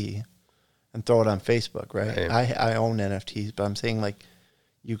NFT and throw it on Facebook, right? I own NFTs, but I'm saying like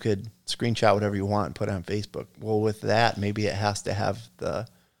you could screenshot whatever you want and put it on Facebook. Well, with that, maybe it has to have the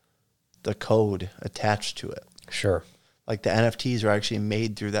code attached to it. Sure. Like the NFTs are actually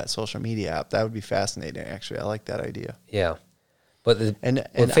made through that social media app. That would be fascinating, actually. I like that idea. Yeah. But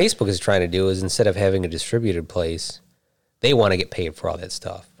what Facebook is trying to do is, instead of having a distributed place, they want to get paid for all that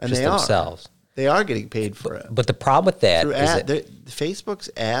stuff. And just themselves. They are getting paid for it. But the problem with that is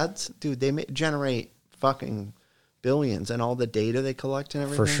Facebook's ads, dude, they generate fucking billions, and all the data they collect and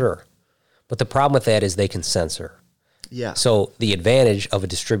everything. For sure. But the problem with that is they can censor. Yeah. So the advantage of a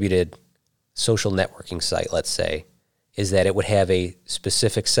distributed social networking site, let's say, is that it would have a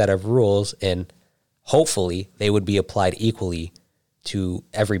specific set of rules, and hopefully they would be applied equally to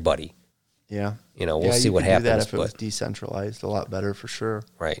everybody. Yeah. We'll see what happens. Do that if it was decentralized, a lot better for sure.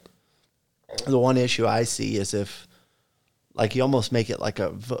 Right. The one issue I see is if, like, you almost make it like a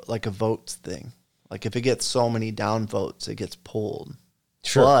votes thing. Like, if it gets so many down votes, it gets pulled.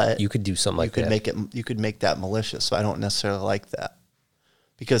 Sure. But you could do something like that. You could make that malicious. So I don't necessarily like that.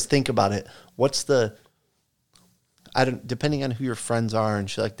 Because think about it. Depending on who your friends are and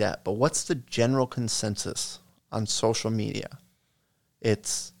shit like that, but what's the general consensus on social media?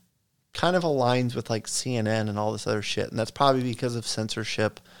 It's kind of aligns with like CNN and all this other shit. And that's probably because of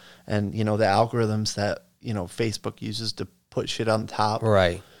censorship and, the algorithms that, Facebook uses to put shit on top.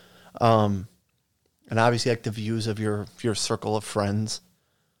 Right. And obviously like the views of your circle of friends.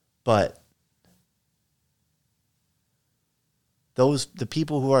 But the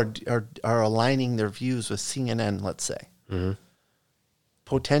people who are aligning their views with CNN, let's say,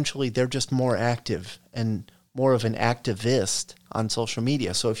 potentially they're just more active and more of an activist on social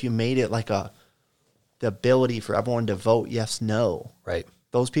media. So if you made it like the ability for everyone to vote yes, no, right,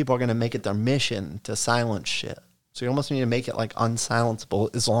 those people are going to make it their mission to silence shit. So you almost need to make it like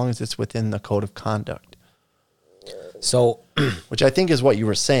unsilenceable as long as it's within the code of conduct. So, which I think is what you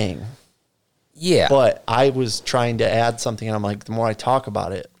were saying. Yeah. But I was trying to add something, and I'm like, the more I talk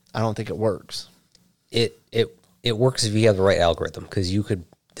about it, I don't think it works. It works if you have the right algorithm, because you could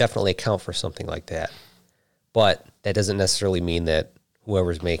definitely account for something like that. But that doesn't necessarily mean that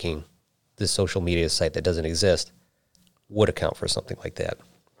whoever's making this social media site that doesn't exist would account for something like that.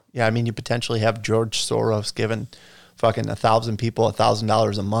 Yeah, I mean, you potentially have George Soros giving fucking 1,000 people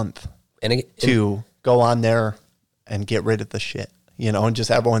 $1,000 a month to go on there and get rid of the shit, you know, and just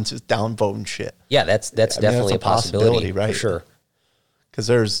everyone's just downvoting shit. Yeah, that's definitely a possibility, right? For sure. Because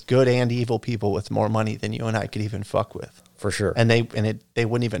there's good and evil people with more money than you and I could even fuck with. For sure. And they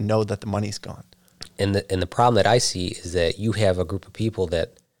wouldn't even know that the money's gone. And the problem that I see is that you have a group of people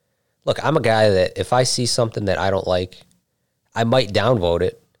that, look, I'm a guy that if I see something that I don't like, I might downvote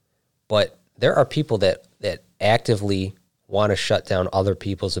it, but there are people that actively want to shut down other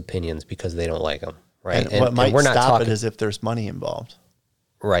people's opinions because they don't like them, right? And what might stop it is if there's money involved.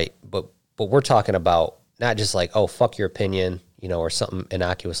 Right, but we're talking about not just like, oh, fuck your opinion, you know, or something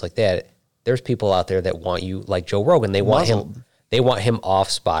innocuous like that. There's people out there that want you, like Joe Rogan, they want him off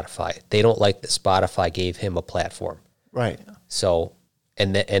Spotify. They don't like that Spotify gave him a platform. Right. So,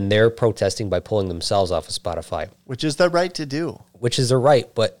 and they're protesting by pulling themselves off of Spotify. Which is their right to do. Which is their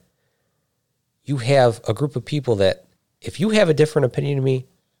right, but you have a group of people that, if you have a different opinion to me,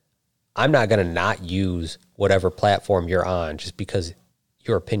 I'm not going to not use whatever platform you're on just because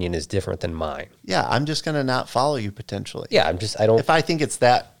your opinion is different than mine. Yeah, I'm just going to not follow you potentially. Yeah, if I think it's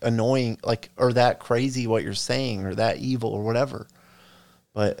that annoying, like, or that crazy what you're saying, or that evil or whatever.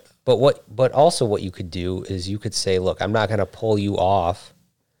 But also what you could do is you could say, look, I'm not going to pull you off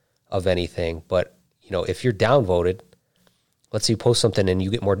of anything, but you know, if you're downvoted, let's say you post something and you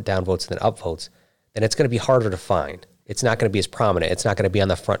get more downvotes than upvotes, then it's going to be harder to find. It's not going to be as prominent. It's not going to be on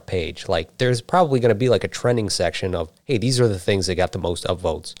the front page. Like, there's probably going to be like a trending section of, hey, these are the things that got the most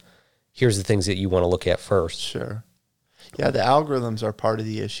upvotes. Here's the things that you want to look at first. Sure. Yeah, the algorithms are part of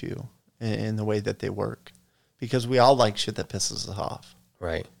the issue in the way that they work, because we all like shit that pisses us off.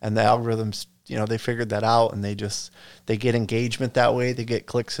 Right. And the algorithms, you know, they figured that out, and they get engagement that way. They get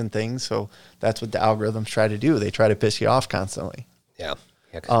clicks and things. So that's what the algorithms try to do. They try to piss you off constantly. Yeah.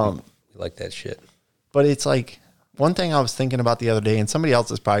 Yeah. We like that shit. But it's like, one thing I was thinking about the other day, and somebody else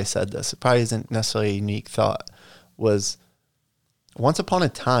has probably said this, it probably isn't necessarily a unique thought, was once upon a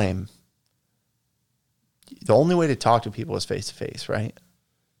time, the only way to talk to people was face-to-face, right?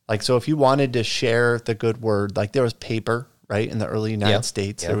 Like, so if you wanted to share the good word, like there was paper, right? In the early United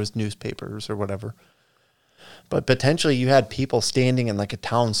States, there was newspapers or whatever. But potentially you had people standing in like a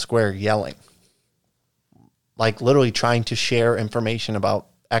town square yelling, like literally trying to share information about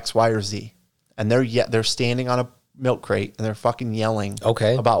X, Y, or Z. And they're standing on a milk crate and they're fucking yelling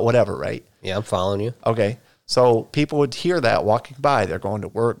about whatever, right? Yeah, I'm following you. Okay. So people would hear that walking by. They're going to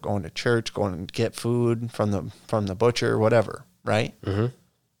work, going to church, going to get food from the butcher, whatever, right? Mm-hmm.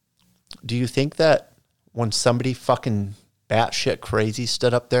 Do you think that when somebody fucking batshit crazy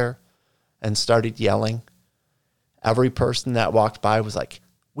stood up there and started yelling, every person that walked by was like,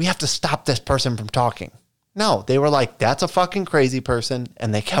 we have to stop this person from talking? No, they were like, that's a fucking crazy person,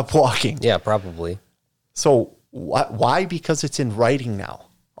 and they kept walking. Yeah, probably. So why? Because it's in writing now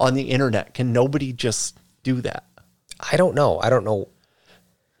on the internet. Can nobody just do that? I don't know.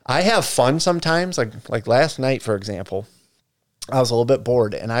 I have fun sometimes. Like last night, for example, I was a little bit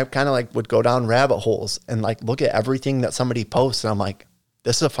bored, and I kind of like would go down rabbit holes and like look at everything that somebody posts, and I'm like,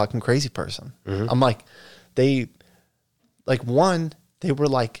 this is a fucking crazy person. Mm-hmm. I'm like, they were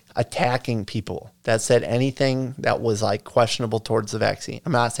like attacking people that said anything that was like questionable towards the vaccine.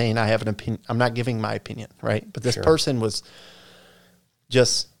 I'm not saying I have an opinion. I'm not giving my opinion, right? But this person was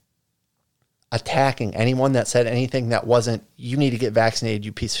just attacking anyone that said anything that wasn't, you need to get vaccinated,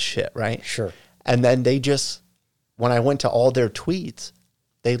 you piece of shit, right? Sure. And then they just, when I went to all their tweets,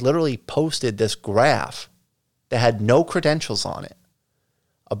 they literally posted this graph that had no credentials on it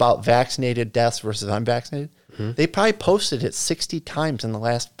about vaccinated deaths versus unvaccinated. Mm-hmm. They probably posted it 60 times in the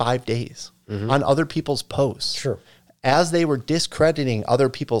last 5 days on other people's posts. Sure. As they were discrediting other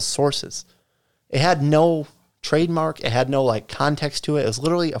people's sources. It had no trademark. It had no like context to it. It was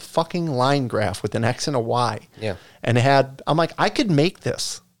literally a fucking line graph with an X and a Y. Yeah. And I'm like, I could make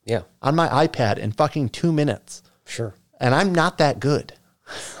this on my iPad in fucking 2 minutes. Sure. And I'm not that good.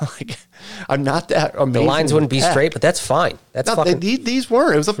 Like, I'm not that amazing. The lines wouldn't be straight, but that's fine. These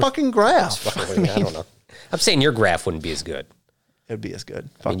weren't. It was a fucking graph. I don't know. I'm saying your graph wouldn't be as good. It'd be as good.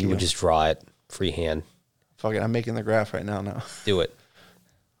 I mean, you would just draw it freehand. Fuck it, I'm making the graph right now. Do it.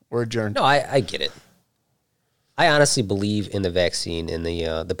 We're adjourned. No, I get it. I honestly believe in the vaccine. In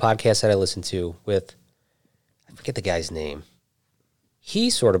the podcast that I listened to with, I forget the guy's name. He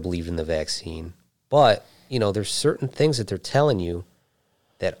sort of believed in the vaccine, but there's certain things that they're telling you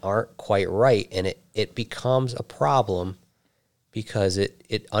that aren't quite right, and it becomes a problem because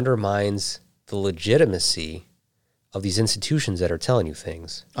it undermines the legitimacy of these institutions that are telling you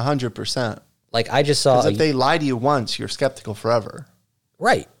things. 100%. Like I just saw, if they lie to you once, you're skeptical forever.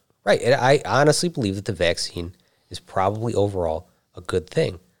 Right. And I honestly believe that the vaccine is probably overall a good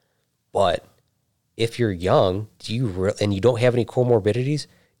thing. But if you're young, and you don't have any comorbidities,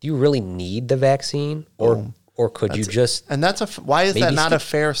 do you really need the vaccine, or could you just? And why is that not a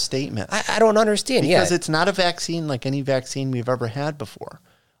fair statement? I don't understand. Because it's not a vaccine like any vaccine we've ever had before.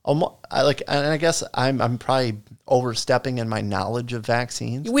 I guess I'm probably overstepping in my knowledge of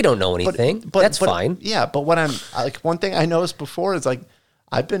vaccines. We don't know anything. But that's fine. Yeah, but what one thing I noticed before is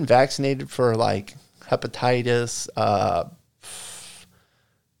I've been vaccinated for hepatitis,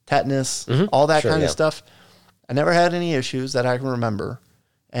 tetanus, all that kind of stuff. I never had any issues that I can remember.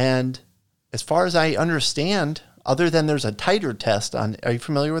 And as far as I understand, other than there's a titer test are you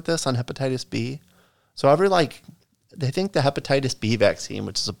familiar with this, on hepatitis B? So they think the hepatitis B vaccine,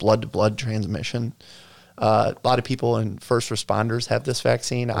 which is a blood-to-blood transmission, a lot of people and first responders have this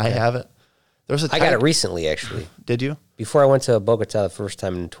vaccine. Okay. I have it. I got it recently, actually. Did you? Before I went to Bogota the first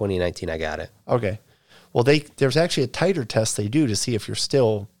time in 2019, I got it. Okay. Well, there's actually a titer test they do to see if you're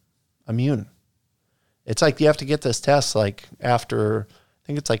still immune. It's you have to get this test after, I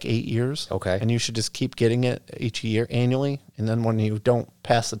think it's 8 years. Okay. And you should just keep getting it each year annually. And then when you don't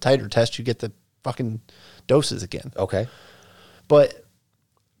pass the titer test, you get the fucking doses again. Okay. But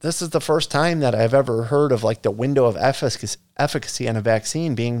this is the first time that I've ever heard of the window of efficacy on a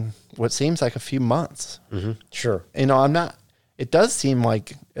vaccine being what seems like a few months. Mm-hmm. Sure. It does seem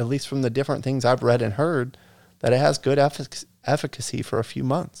like, at least from the different things I've read and heard, that it has good efficacy for a few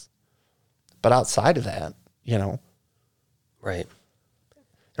months. But outside of that, Right.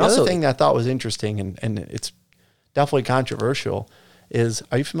 The other thing that I thought was interesting, and it's definitely controversial, is,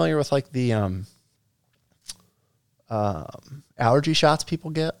 are you familiar with the allergy shots people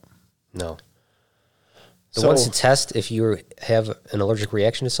get? No. The ones to test if you have an allergic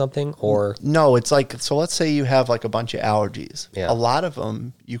reaction to something, or? No, it's so let's say you have a bunch of allergies. Yeah. A lot of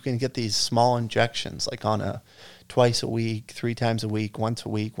them, you can get these small injections, on a twice a week, 3 times a week, once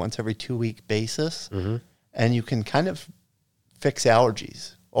every 2 week basis. Mm-hmm. And you can kind of fix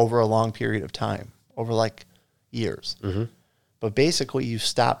allergies over a long period of time, over years. Mm-hmm. But basically you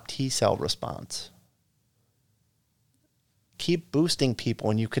stop T-cell response. Keep boosting people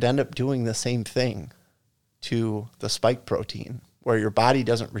and you could end up doing the same thing to the spike protein, where your body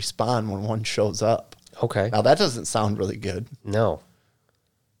doesn't respond when one shows up. Okay. Now that doesn't sound really good. No.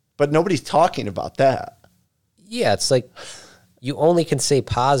 But nobody's talking about that. Yeah, it's you only can say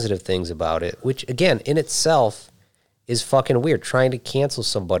positive things about it, which again, in itself is fucking weird. Trying to cancel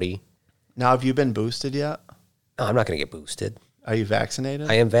somebody. Now, have you been boosted yet? No, I'm not going to get boosted. Are you vaccinated?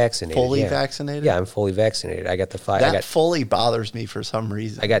 I am vaccinated. Fully vaccinated? Yeah, I'm fully vaccinated. I got the Pfizer. That fully bothers me for some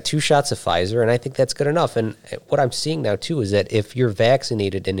reason. I got 2 shots of Pfizer, and I think that's good enough. And what I'm seeing now, too, is that if you're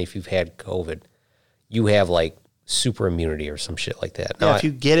vaccinated and if you've had COVID, you have, super immunity or some shit like that. Now, if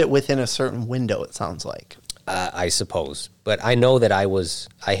you get it within a certain window, it sounds like. I suppose. But I know that I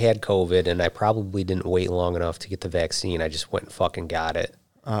had COVID, and I probably didn't wait long enough to get the vaccine. I just went and fucking got it.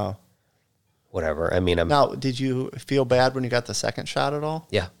 Oh. Whatever. I mean, Now, did you feel bad when you got the second shot at all?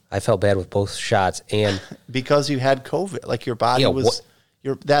 Yeah, I felt bad with both shots, and because you had COVID, your body was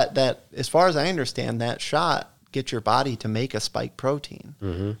that. As far as I understand, that shot gets your body to make a spike protein.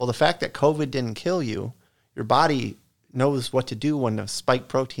 Mm-hmm. Well, the fact that COVID didn't kill you, your body knows what to do when a spike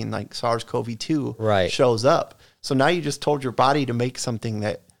protein like SARS-CoV-2 shows up. So now you just told your body to make something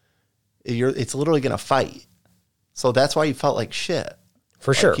that it's literally going to fight. So that's why you felt like shit.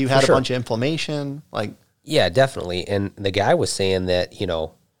 For sure. You had a bunch of inflammation. Yeah, definitely. And the guy was saying that,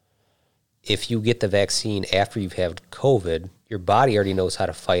 if you get the vaccine after you've had COVID, your body already knows how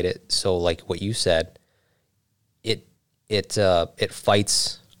to fight it. So what you said, it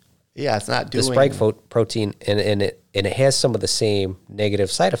fights. Yeah, it's not doing the spike protein, and it has some of the same negative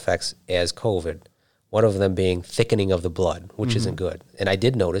side effects as COVID. One of them being thickening of the blood, which isn't good. And I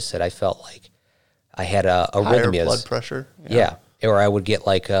did notice that I felt like I had arrhythmias. Higher blood pressure. Yeah. Or I would get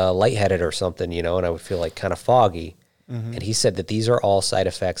lightheaded or something, and I would feel kind of foggy. Mm-hmm. And he said that these are all side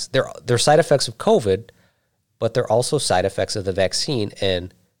effects. They're side effects of COVID, but they're also side effects of the vaccine.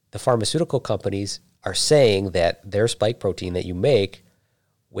 And the pharmaceutical companies are saying that their spike protein that you make,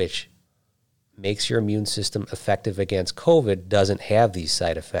 which makes your immune system effective against COVID, doesn't have these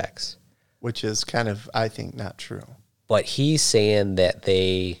side effects. Which is kind of, I think, not true. But he's saying that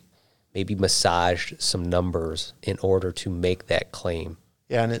they maybe massaged some numbers in order to make that claim.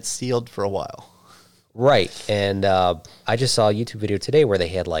 Yeah, and it's sealed for a while. Right. And I just saw a YouTube video today where they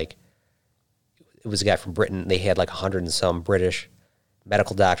had like, it was a guy from Britain. They had like 100 and some British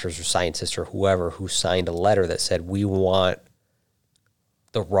medical doctors or scientists or whoever who signed a letter that said, we want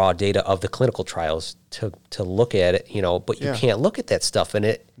the raw data of the clinical trials to look at it, you know, but you can't look at that stuff in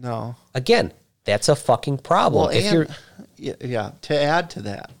it. No. Again, that's a fucking problem. Well, if you're to add to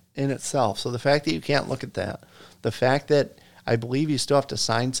that in itself. So the fact that you can't look at that, the fact that I believe you still have to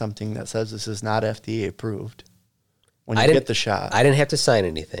sign something that says this is not FDA approved when you get the shot. I didn't have to sign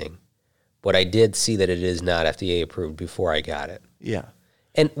anything, but I did see that it is not FDA approved before I got it. Yeah.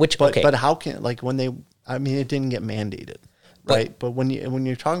 And but how can, like, when they, I mean, it didn't get mandated, right? But when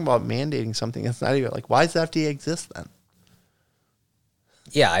you're talking about mandating something, it's not even like, why does the FDA exist then?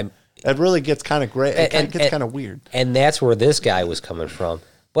 Yeah, it really gets kind of great. It gets kind of weird. And that's where this guy was coming from.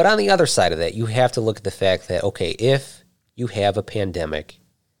 But on the other side of that, you have to look at the fact that, okay, if you have a pandemic,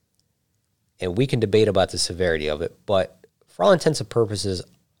 and we can debate about the severity of it, but for all intents and purposes,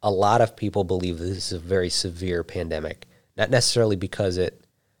 a lot of people believe this is a very severe pandemic. Not necessarily because it,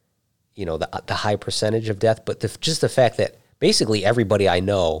 you know, the high percentage of death, but just the fact that basically everybody I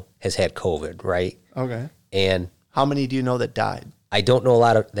know has had COVID, right? Okay. And how many do you know that died? I don't know a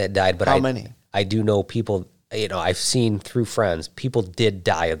lot of that died, but how many? I do know people, you know, I've seen through friends, people did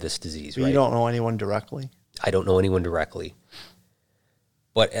die of this disease, but right? You don't know anyone directly? I don't know anyone directly.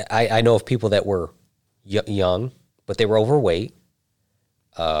 But I know of people that were young, but they were overweight.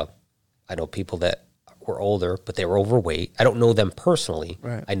 I know people that were older, but they were overweight. I don't know them personally.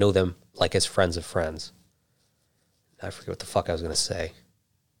 Right. I know them like as friends of friends. I forget what the fuck I was going to say.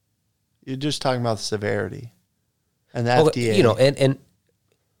 You're just talking about the severity. And the FDA. You know, and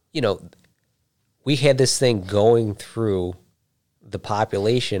you know, we had this thing going through the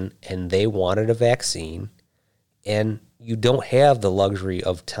population and they wanted a vaccine, and you don't have the luxury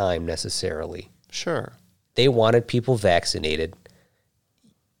of time necessarily. Sure. They wanted people vaccinated.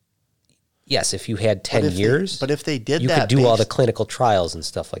 Yes, if you had 10 years, but if they did you that, could do all the clinical trials and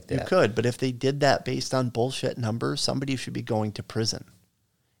stuff like that. You could, but if they did that based on bullshit numbers, somebody should be going to prison.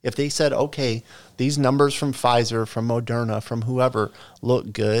 If they said, okay, these numbers from Pfizer, from Moderna, from whoever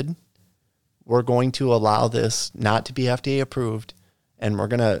look good, we're going to allow this not to be FDA approved, and we're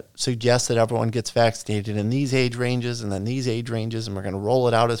going to suggest that everyone gets vaccinated in these age ranges and then these age ranges, and we're going to roll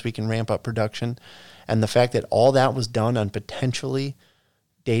it out as we can ramp up production. And the fact that all that was done on potentially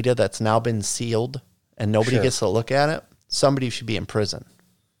data that's now been sealed and nobody gets to look at it, somebody should be in prison.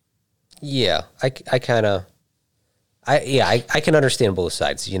 Yeah, I kind of... I can understand both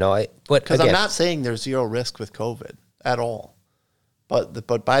sides, you know. But because I'm not saying there's zero risk with COVID at all,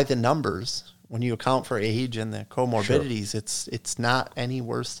 but by the numbers, when you account for age and the comorbidities, it's not any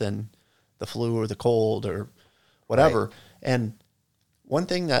worse than the flu or the cold or whatever. Right. And one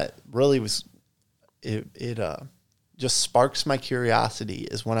thing that really was it just sparks my curiosity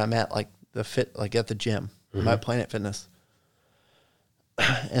is when I'm at like at the gym, I'm at Planet Fitness.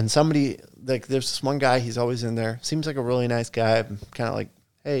 And somebody, like, there's this one guy, he's always in there. Seems like a really nice guy. I'm kind of like,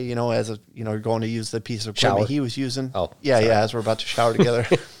 hey, you know, you're going to use the piece of equipment he was using. Oh, yeah, sorry. As we're about to shower together.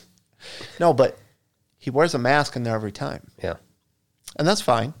 No, but he wears a mask in there every time. Yeah. And that's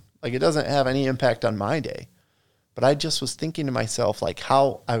fine. Like, it doesn't have any impact on my day. But I just was thinking to myself, like,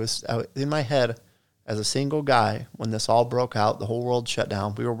 how I was in my head as a single guy when this all broke out, the whole world shut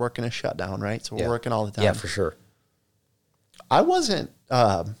down. We were working a shutdown, right? So we're working all the time. Yeah, for sure. I wasn't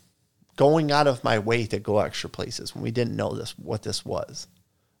going out of my way to go extra places when we didn't know what this was.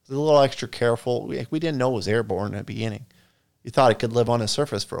 I was a little extra careful. We didn't know it was airborne at the beginning. You thought it could live on a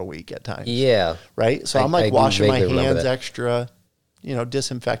surface for a week at times. Yeah. Right? So I'm like washing my hands extra, you know,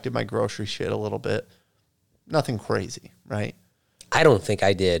 disinfected my grocery shit a little bit. Nothing crazy, right? I don't think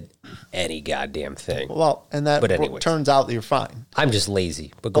I did any goddamn thing. Well, and that turns out that you're fine. I'm just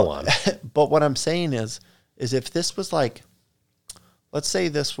lazy, but go on. But what I'm saying is if this was like, let's say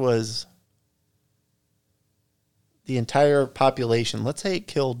this was the entire population. Let's say it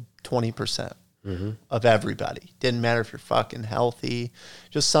killed 20% of everybody. Didn't matter if you're fucking healthy.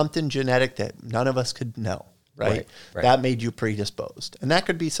 Just something genetic that none of us could know, right? That made you predisposed. And that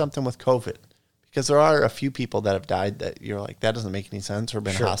could be something with COVID. Because there are a few people that have died that you're like, that doesn't make any sense, or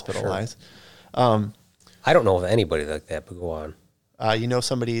been hospitalized. Sure. I don't know of anybody like that, but go on. You know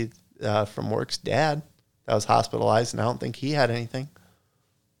somebody from work's dad that was hospitalized, and I don't think he had anything.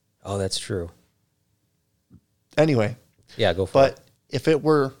 Oh, that's true. Anyway. Yeah, go for it. But if it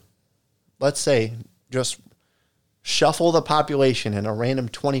were, let's say, just shuffle the population and a random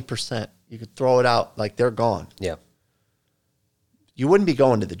 20%, you could throw it out like they're gone. Yeah. You wouldn't be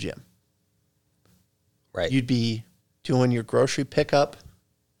going to the gym. Right. You'd be doing your grocery pickup.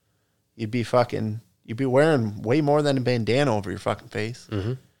 You'd be wearing way more than a bandana over your fucking face.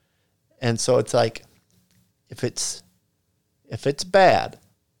 Mm-hmm. And so it's like, if it's bad,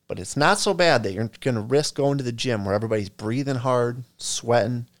 but it's not so bad that you're going to risk going to the gym where everybody's breathing hard,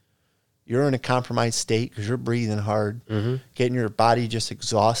 sweating. You're in a compromised state because you're breathing hard, getting your body just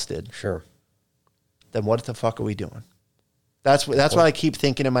exhausted. Sure. Then what the fuck are we doing? That's what I keep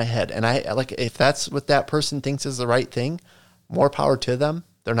thinking in my head. And I like, if that's what that person thinks is the right thing, more power to them.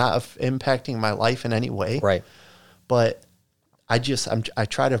 They're not impacting my life in any way. Right. But I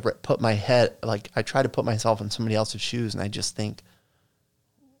try to put my head, like I try to put myself in somebody else's shoes, and I just think,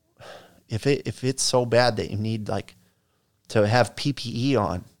 if it's so bad that you need like to have PPE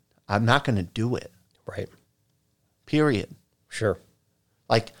on, I'm not going to do it. Right. Period. Sure.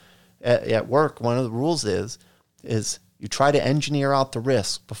 Like at work, one of the rules is you try to engineer out the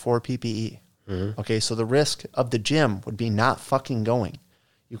risk before PPE. Mm-hmm. Okay, so the risk of the gym would be not fucking going.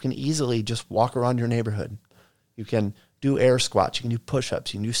 You can easily just walk around your neighborhood. You can do air squats. You can do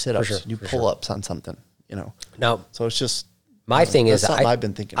push-ups. You can do sit-ups. You can do pull-ups on something. Now, so it's just my thing is I've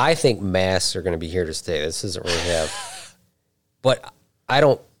been thinking. I think masks are going to be here to stay. This doesn't really have, but I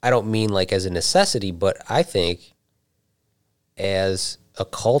don't mean like as a necessity, but I think as a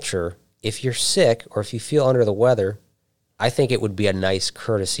culture, if you're sick or if you feel under the weather, I think it would be a nice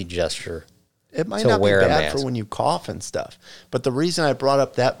courtesy gesture. It might not be bad for when you cough and stuff. But the reason I brought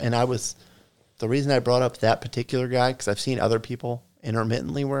up that, that particular guy, because I've seen other people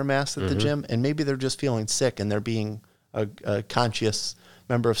intermittently wear masks at the gym, and maybe they're just feeling sick and they're being a conscious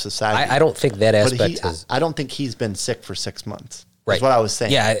member of society. I don't think that aspect is. I don't think he's been sick for 6 months. Right. That's what I was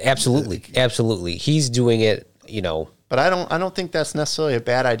saying. Yeah, absolutely. Absolutely. He's doing it, But I don't think that's necessarily a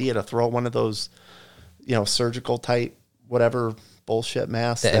bad idea to throw one of those, surgical type, whatever bullshit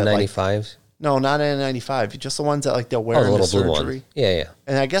masks. The N95s? No, not N95. Just the ones that they'll wear in the surgery. Yeah.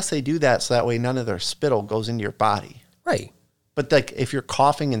 And I guess they do that so that way none of their spittle goes into your body. Right. But if you're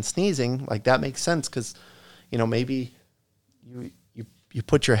coughing and sneezing, that makes sense because, maybe you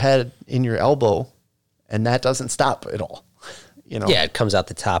put your head in your elbow and that doesn't stop at all. Yeah, it comes out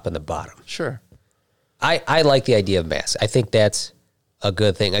the top and the bottom. Sure. I like the idea of masks. I think that's a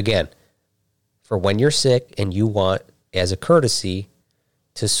good thing. Again, for when you're sick and you want, as a courtesy,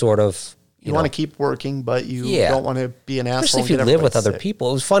 to sort of... You want to keep working, but you don't want to be an asshole. Especially if you live with other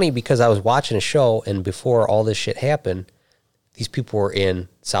people. It was funny because I was watching a show, and before all this shit happened, these people were in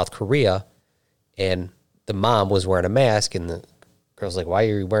South Korea, and the mom was wearing a mask, and the girl's like, "Why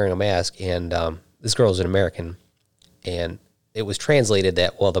are you wearing a mask?" And this girl's an American, and it was translated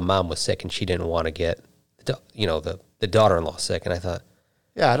that, well, the mom was sick, and she didn't want to get, the daughter-in-law sick. And I thought,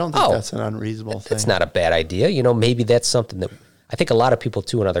 yeah, I don't think that's an unreasonable thing. It's not a bad idea. Maybe that's something that... I think a lot of people,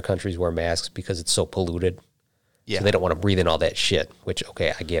 too, in other countries wear masks because it's so polluted. Yeah. So they don't want to breathe in all that shit, which,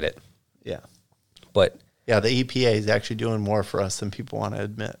 okay, I get it. Yeah. But... yeah, the EPA is actually doing more for us than people want to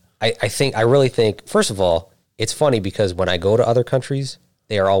admit. I really think, first of all, it's funny because when I go to other countries,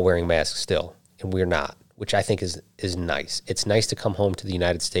 they are all wearing masks still, and we're not, which I think is nice. It's nice to come home to the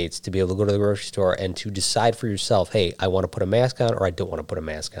United States, to be able to go to the grocery store and to decide for yourself, hey, I want to put a mask on or I don't want to put a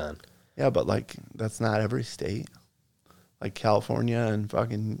mask on. Yeah, but, that's not every state. California and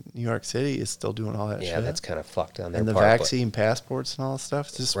fucking New York City is still doing all that shit. Yeah, that's kind of fucked on their part. And the vaccine passports and all that stuff,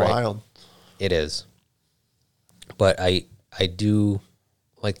 it's just wild. It is. But I do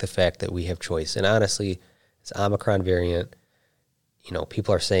like the fact that we have choice. And honestly, it's Omicron variant.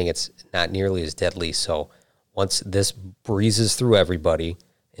 People are saying it's not nearly as deadly. So once this breezes through everybody,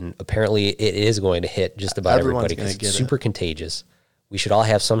 and apparently it is going to hit just about everybody because it's super contagious, we should all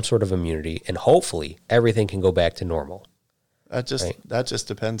have some sort of immunity, and hopefully everything can go back to normal. That just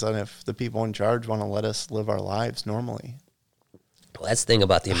depends on if the people in charge want to let us live our lives normally. Well, that's the thing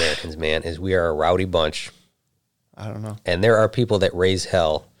about the Americans, man, is we are a rowdy bunch. I don't know. And there are people that raise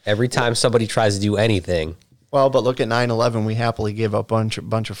hell every time somebody tries to do anything. Well, but look at 9/11. We happily gave up a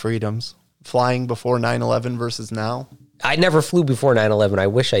bunch of freedoms. Flying before 9/11 versus now. I never flew before 9/11. I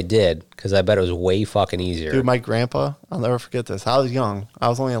wish I did, because I bet it was way fucking easier. Dude, my grandpa, I'll never forget this. I was young. I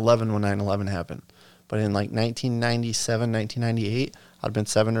was only 11 when 9/11 happened. But in 1997, 1998, I'd been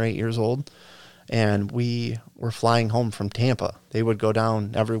 7 or 8 years old, and we were flying home from Tampa. They would go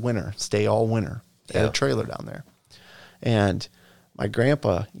down every winter, stay all winter. They had a trailer down there. And my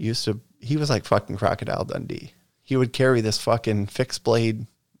grandpa he was like fucking Crocodile Dundee. He would carry this fucking fixed blade,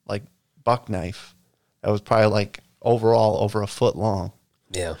 buck knife that was probably like overall over a foot long.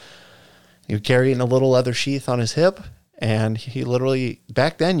 Yeah. He was carrying a little leather sheath on his hip, and he literally,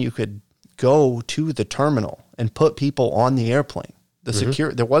 back then you could go to the terminal and put people on the airplane.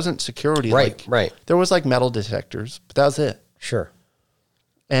 There wasn't security. Right, right. There was like metal detectors, but that was it. Sure.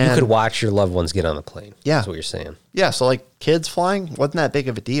 And you could watch your loved ones get on the plane. Yeah. That's what you're saying. Yeah, so like kids flying wasn't that big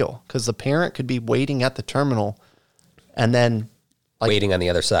of a deal because the parent could be waiting at the terminal and then waiting on the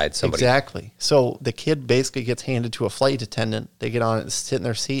other side. Somebody. Exactly. So the kid basically gets handed to a flight attendant. They get on it, sit in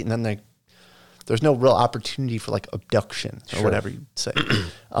their seat, and then there's no real opportunity for like abduction or whatever you'd say.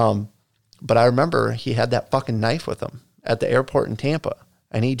 But I remember he had that fucking knife with him at the airport in Tampa,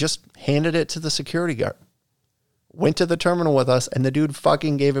 and he just handed it to the security guard. Went to the terminal with us, and the dude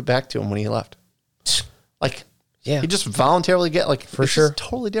fucking gave it back to him when he left. Like, yeah, he just voluntarily for sure.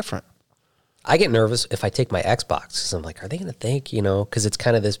 Totally different. I get nervous if I take my Xbox because I'm like, are they going to think, because it's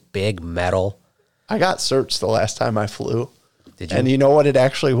kind of this big metal. I got searched the last time I flew. Did you? And you know what it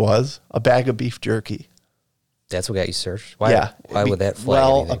actually was? A bag of beef jerky. That's what got you searched? Why, yeah. Why would that flag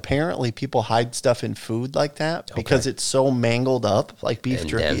anything? Apparently people hide stuff in food like that because it's so mangled up. Like beef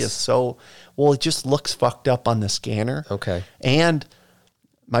jerky dense. is so, well, it just looks fucked up on the scanner. Okay. And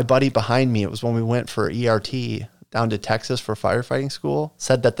my buddy behind me, it was when we went for ERT down to Texas for firefighting school,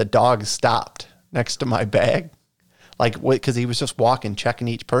 said that the dog stopped next to my bag. Like, because he was just walking, checking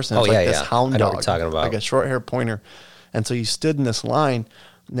each person. It's this hound I know dog. what you're talking about. Like a short-haired pointer. And so you stood in this line,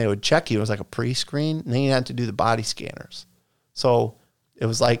 and they would check you. It was like a pre-screen, and then you had to do the body scanners. So it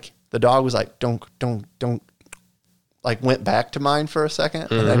was like, the dog was like, don't, like went back to mine for a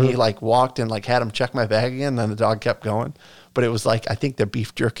second. And then he like walked and like had him check my bag again. And then the dog kept going. But it was like, I think the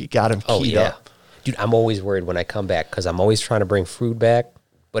beef jerky got him keyed up. Dude, I'm always worried when I come back because I'm always trying to bring food back,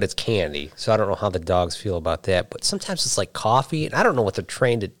 but it's candy. So I don't know how the dogs feel about that. But sometimes it's like coffee, and I don't know what they're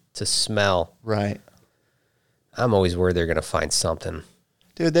trained to smell. Right. I'm always worried they're going to find something.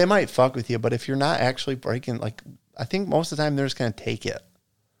 Dude, they might fuck with you, but if you're not actually breaking, like, I think most of the time they're just going to take it.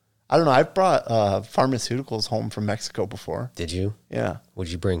 I don't know. I've brought pharmaceuticals home from Mexico before. Did you? Yeah.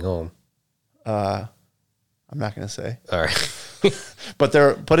 What'd you bring home? I'm not going to say. All right.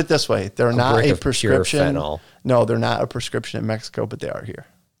 But put it this way. They're not a prescription. No, they're not a prescription in Mexico, but they are here.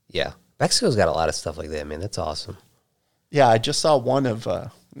 Yeah. Mexico's got a lot of stuff like that, man. That's awesome. Yeah, I just saw one of, I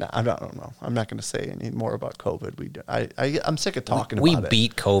don't know. I'm not going to say any more about COVID. I'm sick of talking about it. We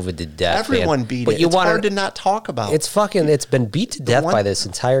beat COVID to death, Everyone beat it. It's hard to not talk about. It's been beat to death by this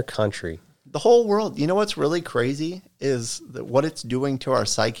entire country. The whole world. You know what's really crazy is that what it's doing to our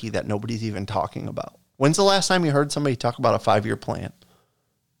psyche that nobody's even talking about. When's the last time you heard somebody talk about a 5-year plan?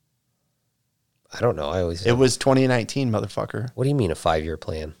 I don't know. It was 2019, motherfucker. What do you mean a 5-year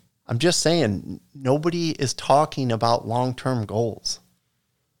plan? I'm just saying, nobody is talking about long-term goals.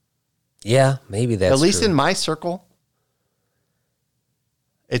 Yeah, maybe that's at least true. In my circle.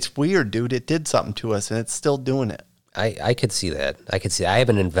 It's weird, dude. It did something to us, and it's still doing it. I could see that. I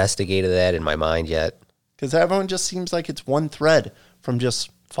haven't investigated that in my mind yet. Because everyone just seems like it's one thread from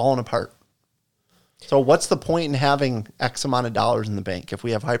just falling apart. So what's the point in having X amount of dollars in the bank if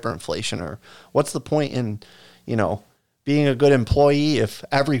we have hyperinflation? Or what's the point in, being a good employee if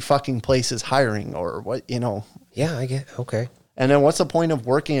every fucking place is hiring or what, Yeah, I get, okay. And then what's the point of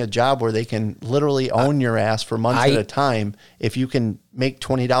working a job where they can literally own your ass for months at a time if you can make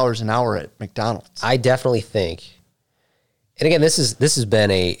 $20 an hour at McDonald's? I definitely think, and again, this has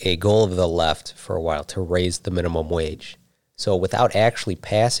been a goal of the left for a while, to raise the minimum wage. So without actually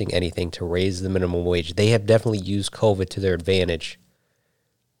passing anything to raise the minimum wage, they have definitely used COVID to their advantage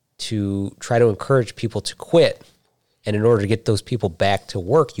to try to encourage people to quit. And in order to get those people back to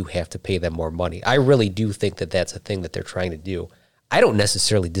work, you have to pay them more money. I really do think that that's a thing that they're trying to do. I don't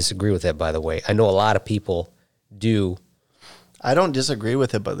necessarily disagree with that, by the way. I know a lot of people do. I don't disagree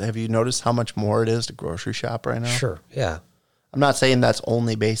with it, but have you noticed how much more it is to grocery shop right now? Sure, yeah. I'm not saying that's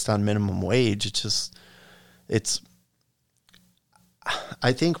only based on minimum wage.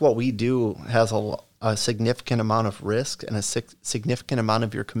 I think what we do has a significant amount of risk and a significant amount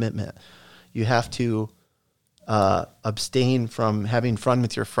of your commitment. You have to abstain from having fun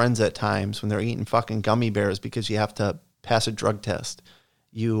with your friends at times when they're eating fucking gummy bears because you have to pass a drug test.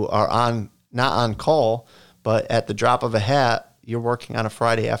 You are not on call, but at the drop of a hat, you're working on a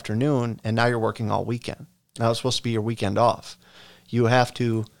Friday afternoon, and now you're working all weekend. Now it's supposed to be your weekend off. You have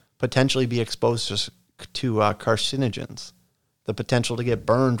to potentially be exposed to carcinogens, the potential to get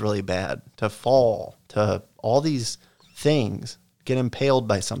burned really bad, to fall, to all these things, get impaled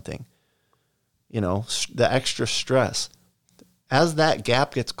by something. The extra stress. As that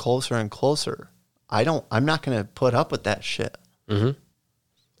gap gets closer and closer, I'm not going to put up with that shit. Mm-hmm.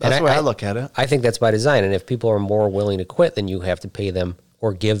 That's the way I look at it. I think that's by design. And if people are more willing to quit, then you have to pay them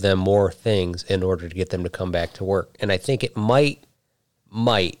or give them more things in order to get them to come back to work. And I think it might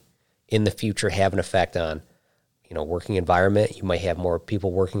in the future have an effect on, working environment. You might have more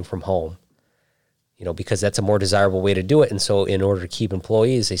people working from home, because that's a more desirable way to do it. And so in order to keep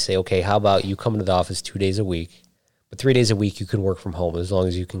employees, they say, okay, how about you come into the office 2 days a week, but 3 days a week you can work from home as long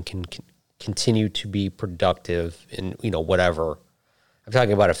as you can continue to be productive in, whatever. I'm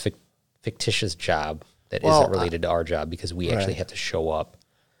talking about a fictitious job that isn't related to our job because we actually have to show up.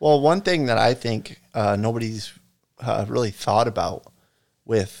 Well, one thing that I think nobody's really thought about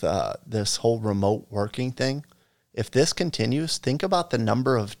with this whole remote working thing, if this continues, think about the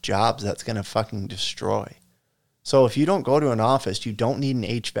number of jobs that's going to fucking destroy. So if you don't go to an office, you don't need an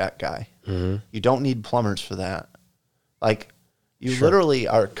HVAC guy. Mm-hmm. You don't need plumbers for that. Like, you literally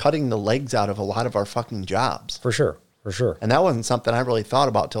are cutting the legs out of a lot of our fucking jobs. For sure. And that wasn't something I really thought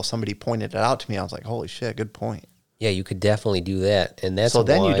about until somebody pointed it out to me. I was like, holy shit, good point. Yeah, you could definitely do that. And that's so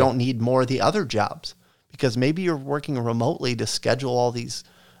then you don't need more of the other jobs because maybe you're working remotely to schedule all these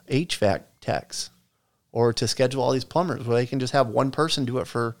HVAC techs or to schedule all these plumbers where they can just have one person do it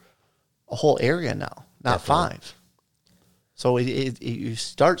for a whole area now, not definitely. 5. So you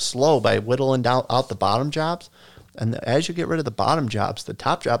start slow by whittling down out the bottom jobs. And as you get rid of the bottom jobs, the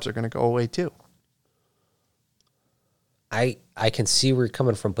top jobs are going to go away too. I can see where you're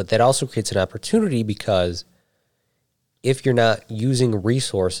coming from, but that also creates an opportunity because if you're not using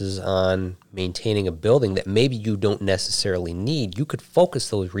resources on maintaining a building that maybe you don't necessarily need, you could focus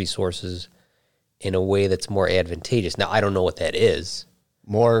those resources in a way that's more advantageous. Now, I don't know what that is.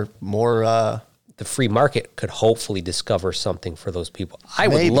 More. The free market could hopefully discover something for those people. I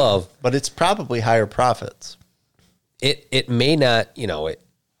would love, but it's probably higher profits. It may not,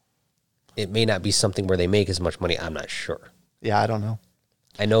 it may not be something where they make as much money. I'm not sure. Yeah, I don't know.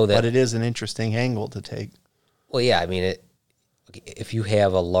 I know that. But it is an interesting angle to take. Well, yeah, I mean, if you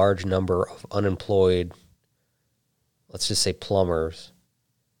have a large number of unemployed, let's just say plumbers,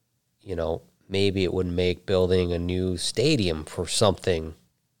 maybe it would make building a new stadium for something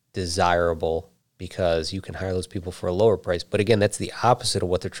desirable because you can hire those people for a lower price. But again, that's the opposite of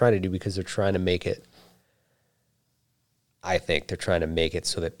what they're trying to do because they're trying to make it, I think they're trying to make it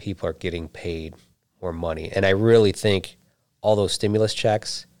so that people are getting paid more money. And I really think all those stimulus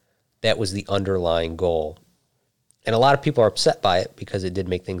checks, that was the underlying goal. And a lot of people are upset by it because it did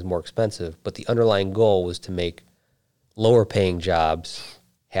make things more expensive. But the underlying goal was to make lower paying jobs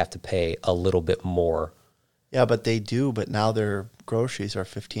have to pay a little bit more. Yeah, but they do. But now their groceries are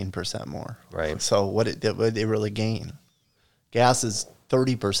 15% more. Right. So what did they really gain? Gas is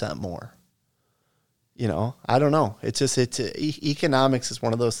 30% more. I don't know. It's just, economics is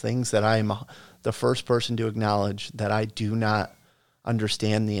one of those things that I'm the first person to acknowledge that I do not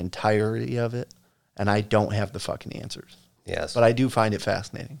understand the entirety of it, and I don't have the fucking answers. Yes. But I do find it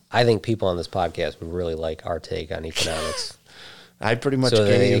fascinating. I think people on this podcast would really like our take on economics. I pretty much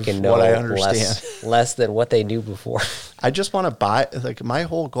gave what I understand. Less than what they knew before. I just want to buy, my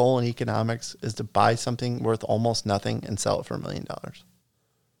whole goal in economics is to buy something worth almost nothing and sell it for $1 million.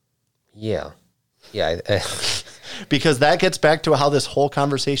 Yeah. Yeah. Because that gets back to how this whole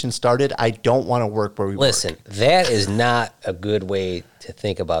conversation started. I don't want to work where we work. Listen, that is not a good way to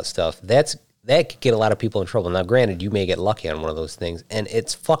think about stuff. That could get a lot of people in trouble. Now, granted, you may get lucky on one of those things, and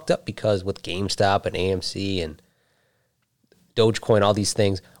it's fucked up because with GameStop and AMC and Dogecoin, all these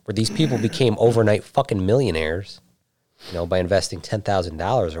things, where these people became overnight fucking millionaires, by investing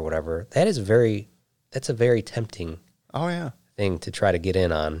 $10,000 or whatever. That's a very tempting thing to try to get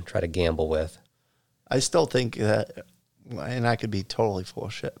in on, try to gamble with. I still think that, and I could be totally full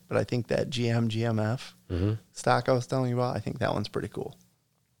of shit, but I think that GMF stock I was telling you about, I think that one's pretty cool.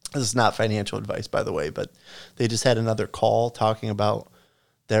 This is not financial advice, by the way, but they just had another call talking about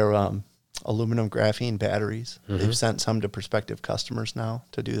their aluminum graphene batteries. They've sent some to prospective customers now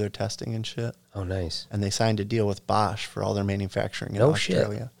to do their testing and shit. Oh, nice. And they signed a deal with Bosch for all their manufacturing in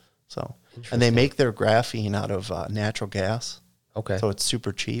Australia. Shit. So, and they make their graphene out of natural gas. Okay. So it's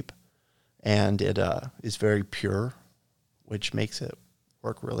super cheap. And it is very pure, which makes it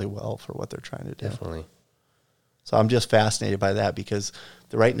work really well for what they're trying to do. Definitely. So I'm just fascinated by that because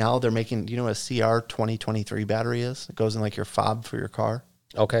right now they're making, a CR 2023 battery is? It goes in like your fob for your car.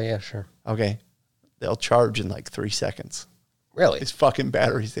 Okay, yeah, sure. Okay. They'll charge in like 3 seconds. Really? These fucking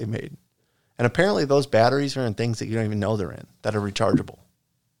batteries they made. And apparently those batteries are in things that you don't even know they're in that are rechargeable.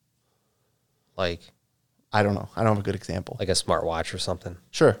 Like? I don't know. I don't have a good example. Like a smartwatch or something?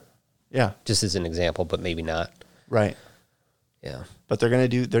 Sure. Yeah. Just as an example, but maybe not. Right. Yeah. But they're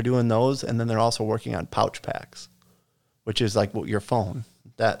doing those, and then they're also working on pouch packs, which is like your phone.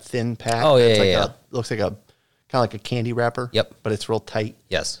 that thin pack. Oh, yeah, it's yeah. Looks like kind of like a candy wrapper. Yep. But it's real tight.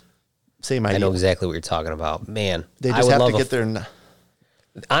 Yes. Same idea. I know exactly what you're talking about. Man, They I just would have love to get there.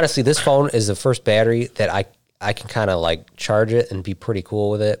 Honestly, this phone is the first battery that I can kind of like charge it and be pretty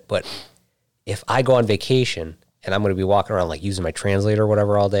cool with it. But if I go on vacation and I'm going to be walking around like using my translator or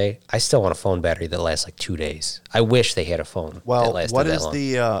whatever all day, I still want a phone battery that lasts like 2 days. I wish they had a phone that Well, lasted what that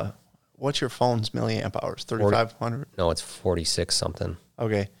is long. what's your phone's milliamp hours? 3,500? No, it's 46 something.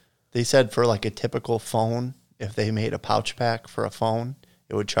 Okay. They said for like a typical phone, if they made a pouch pack for a phone,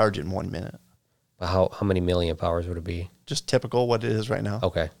 it would charge in 1 minute. But how many milliamp hours would it be? Just typical what it is right now.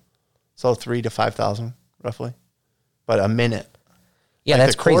 Okay. So 3,000 to 5,000 roughly. But a minute. Yeah, Like,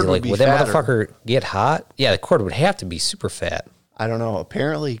 that's the cord crazy. would Like, be would that fatter. motherfucker get hot? Yeah, the cord would have to be super fat. I don't know.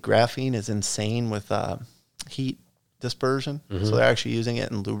 Apparently graphene is insane with heat dispersion. Mm-hmm. So they're actually using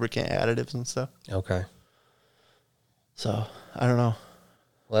it in lubricant additives and stuff. Okay. So I don't know.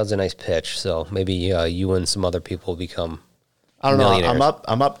 Well, that was a nice pitch. So maybe you and some other people become I don't know. millionaires.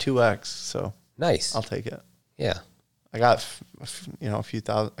 I'm up 2x, so Nice. I'll take it. Yeah. I got a few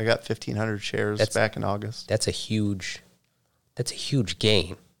thousand. I got 1,500 shares back in August. That's a huge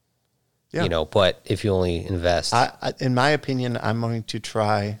gain. Yeah. You know, but if you only invest. I in my opinion, I'm going to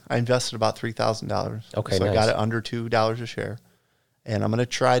try. I invested about $3,000. Okay, so nice. I got it under $2 a share, and I'm going to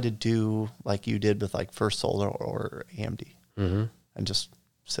try to do like you did with like First Solar or AMD, and just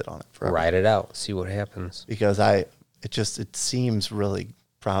sit on it forever. Ride it out, see what happens. Because it seems really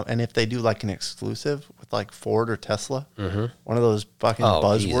and if they do like an exclusive with like Ford or Tesla, one of those fucking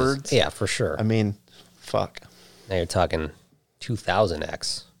buzzwords. Jesus. Yeah, for sure. I mean, fuck. Now you're talking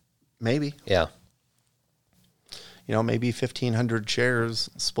 2000x. Maybe. Yeah. Maybe 1,500 shares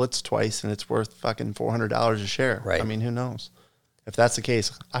splits twice and it's worth fucking $400 a share. Right. I mean, who knows? If that's the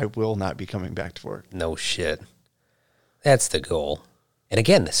case, I will not be coming back to work. No shit. That's the goal. And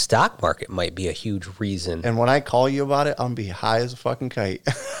again, the stock market might be a huge reason. And when I call you about it, I'm going to be high as a fucking kite.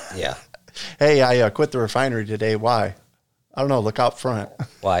 Yeah. Hey, I quit the refinery today. Why? I don't know. Look out front.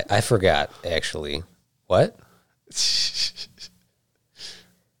 Why? I forgot, actually. What?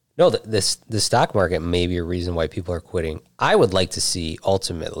 No, the stock market may be a reason why people are quitting. I would like to see,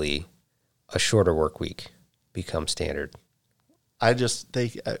 ultimately, a shorter work week become standard.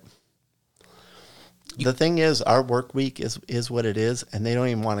 The thing is, our work week is what it is, and they don't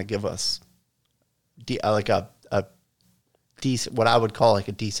even want to give us like a decent, what I would call like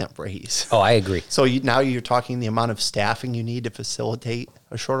a decent raise. Oh, I agree. So now you're talking the amount of staffing you need to facilitate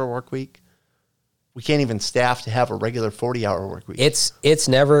a shorter work week. We can't even staff to have a regular 40-hour work week. It's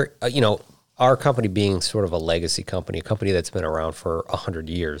never, our company being sort of a legacy company, a company that's been around for 100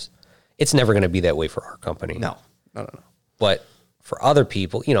 years, it's never going to be that way for our company. No. But for other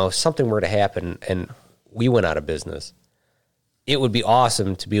people, if something were to happen and we went out of business, it would be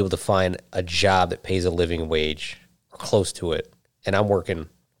awesome to be able to find a job that pays a living wage or close to it. And I'm working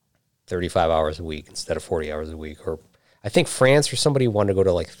 35 hours a week instead of 40 hours a week. Or I think France or somebody wanted to go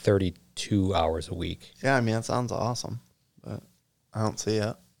to like 32 hours a week. Yeah, I mean, that sounds awesome, but I don't see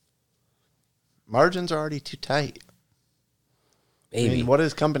it. Margins are already too tight. Maybe. I mean, what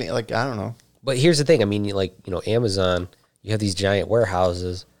is company, like, I don't know. But here's the thing. I mean, Amazon, you have these giant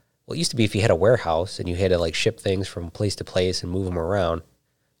warehouses. Well, it used to be if you had a warehouse and you had to like ship things from place to place and move them around,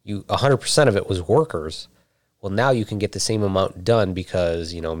 100% of it was workers. Well, now you can get the same amount done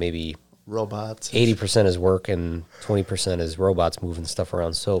because, maybe Robots. 80% is work and 20% is robots moving stuff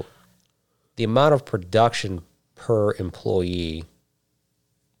around. So the amount of production per employee,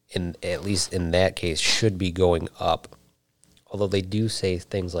 at least in that case, should be going up. Although they do say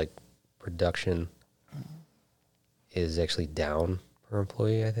things like production is actually down per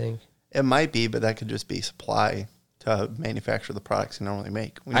employee, I think. It might be, but that could just be supply to manufacture the products you normally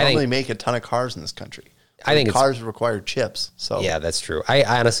make. We I normally think- make a ton of cars in this country. I think cars require chips. So Yeah, that's true. I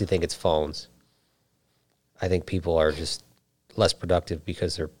honestly think it's phones. I think people are just less productive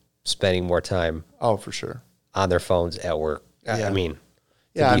because they're spending more time Oh, for sure. on their phones at work. Yeah. I mean,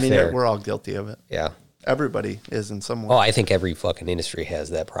 Yeah, be fair. we're all guilty of it. yeah. Everybody is in some Oh, way. I think every fucking industry has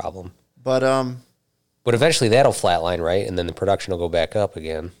that problem. But But eventually that'll flatline, right? And then the production will go back up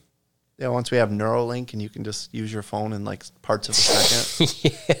again. yeah, once we have Neuralink and you can just use your phone in like parts of a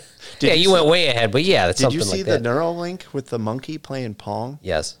second. Yeah, you went way ahead, but yeah, that's Did something you see like the that. Neuralink with the monkey playing Pong?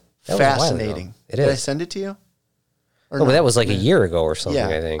 Yes. That was a while ago. Fascinating. It Did I is. send it to you? Or No, but not? that was like a year ago or something,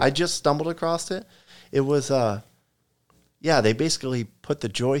 Yeah, I think. I just stumbled across it. It was, they basically put the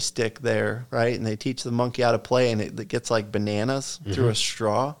joystick there, right? And they teach the monkey how to play, and it gets like bananas through a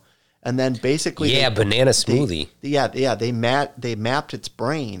straw. And then basically, Mm-hmm. Yeah, banana smoothie. They mapped its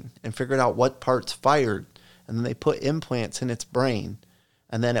brain and figured out what parts fired, and then they put implants in its brain,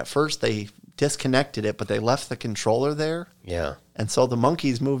 And then at first they disconnected it, but they left the controller there. Yeah. And so the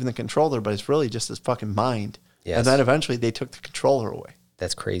monkey's moving the controller, but it's really just his fucking mind. Yes. And then eventually they took the controller away.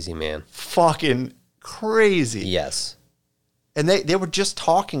 That's crazy, man. Fucking crazy. Yes. And they were just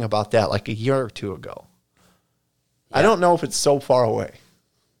talking about that like a year or two ago. Yeah. I don't know if it's so far away.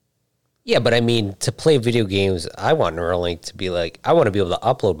 Yeah, but I mean, to play video games, I want Neuralink to be like, I want to be able to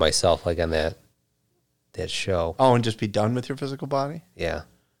upload myself like on that show. Oh, and just be done with your physical body? Yeah.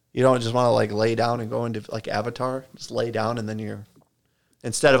 You don't just want to like lay down and go into like Avatar? Just lay down and then you're,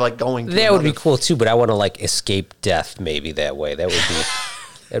 instead of like going to that would be cool too, but I want to like escape death maybe that way. That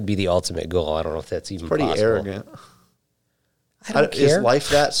would be the ultimate goal. I don't know if that's even pretty possible. arrogant. I don't care. Is life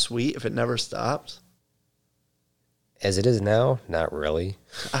that sweet if it never stops? As it is now, not really.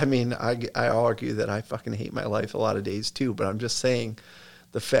 I mean, I argue that I fucking hate my life a lot of days too, but I'm just saying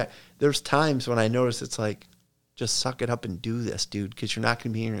the fact, there's times when I notice it's like, just suck it up and do this, dude, because you're not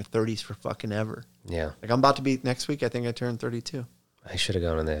going to be in your 30s for fucking ever. Yeah. Like I'm about to be, next week, I think I turned 32. I should have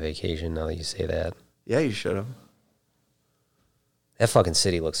gone on that vacation now that you say that. Yeah, you should have. That fucking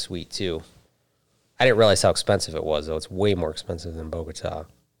city looks sweet too. I didn't realize how expensive it was, though. It's way more expensive than Bogota.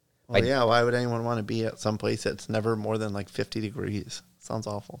 Well, yeah, why would anyone want to be at some place that's never more than like 50 degrees? Sounds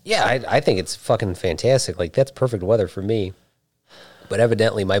awful. Yeah, I think it's fucking fantastic. Like, that's perfect weather for me. But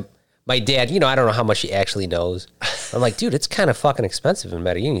evidently, my dad, you know, I don't know how much he actually knows. I'm like, dude, it's kind of fucking expensive in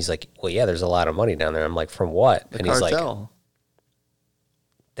Medellin. He's like, well, yeah, there's a lot of money down there. I'm like, from what? The and cartel.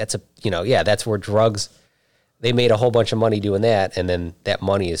 he's like, that's that's where drugs, they made a whole bunch of money doing that, and then that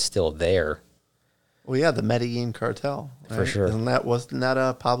money is still there. Well, yeah, the Medellin cartel. Right? For sure. Wasn't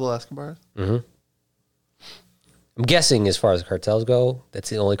that Pablo Escobar? Mm-hmm. I'm guessing as far as cartels go, that's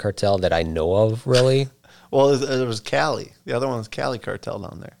the only cartel that I know of, really. Well, there was Cali. The other one was Cali cartel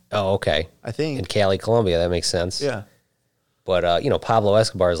down there. Oh, okay. I think. In Cali, Colombia, that makes sense. Yeah. But, Pablo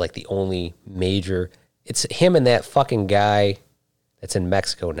Escobar is like the only major, it's him and that fucking guy that's in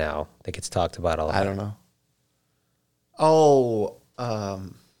Mexico now that gets talked about a lot. I don't know. Oh,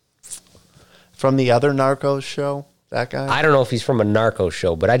 from the other Narcos show, that guy? I don't know if he's from a narco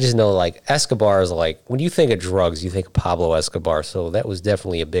show, but I just know, like, Escobar is like, when you think of drugs, you think of Pablo Escobar. So that was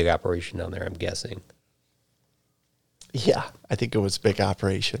definitely a big operation down there, I'm guessing. Yeah, I think it was a big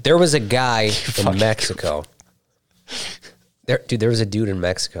operation. There was a guy in Mexico. There was a dude in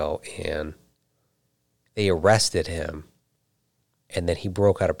Mexico, and they arrested him, and then he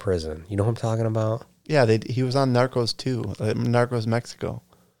broke out of prison. You know what I'm talking about? Yeah, he was on Narcos too, Narcos Mexico.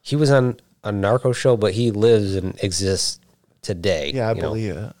 He was on a narco show, but he lives and exists today. Yeah, I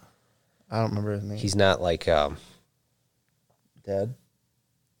believe it. I don't remember his name. He's not like dead.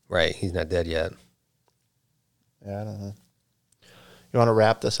 Right, he's not dead yet. Yeah, I don't know. You want to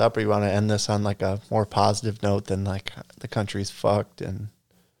wrap this up, or you want to end this on like a more positive note than like the country's fucked and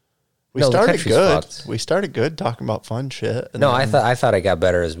we started good. Fucked. We started good talking about fun shit. No, I thought it got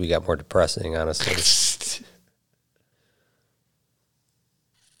better as we got more depressing, honestly.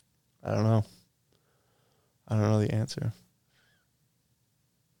 I don't know. I don't know the answer.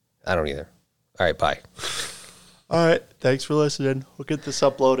 I don't either. All right, bye. All right. Thanks for listening. We'll get this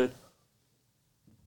uploaded.